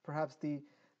perhaps the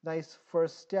nice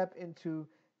first step into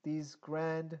these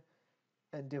grand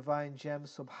and divine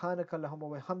gems. Subhanaka Allahumma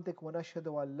wa hamdik wa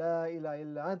nashhadu an la ilaha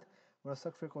illa ant wa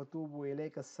nastaghfiruka wa atubu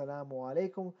ilayka. Assalamu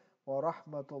alaikum wa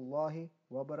rahmatullahi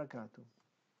wa barakatuh.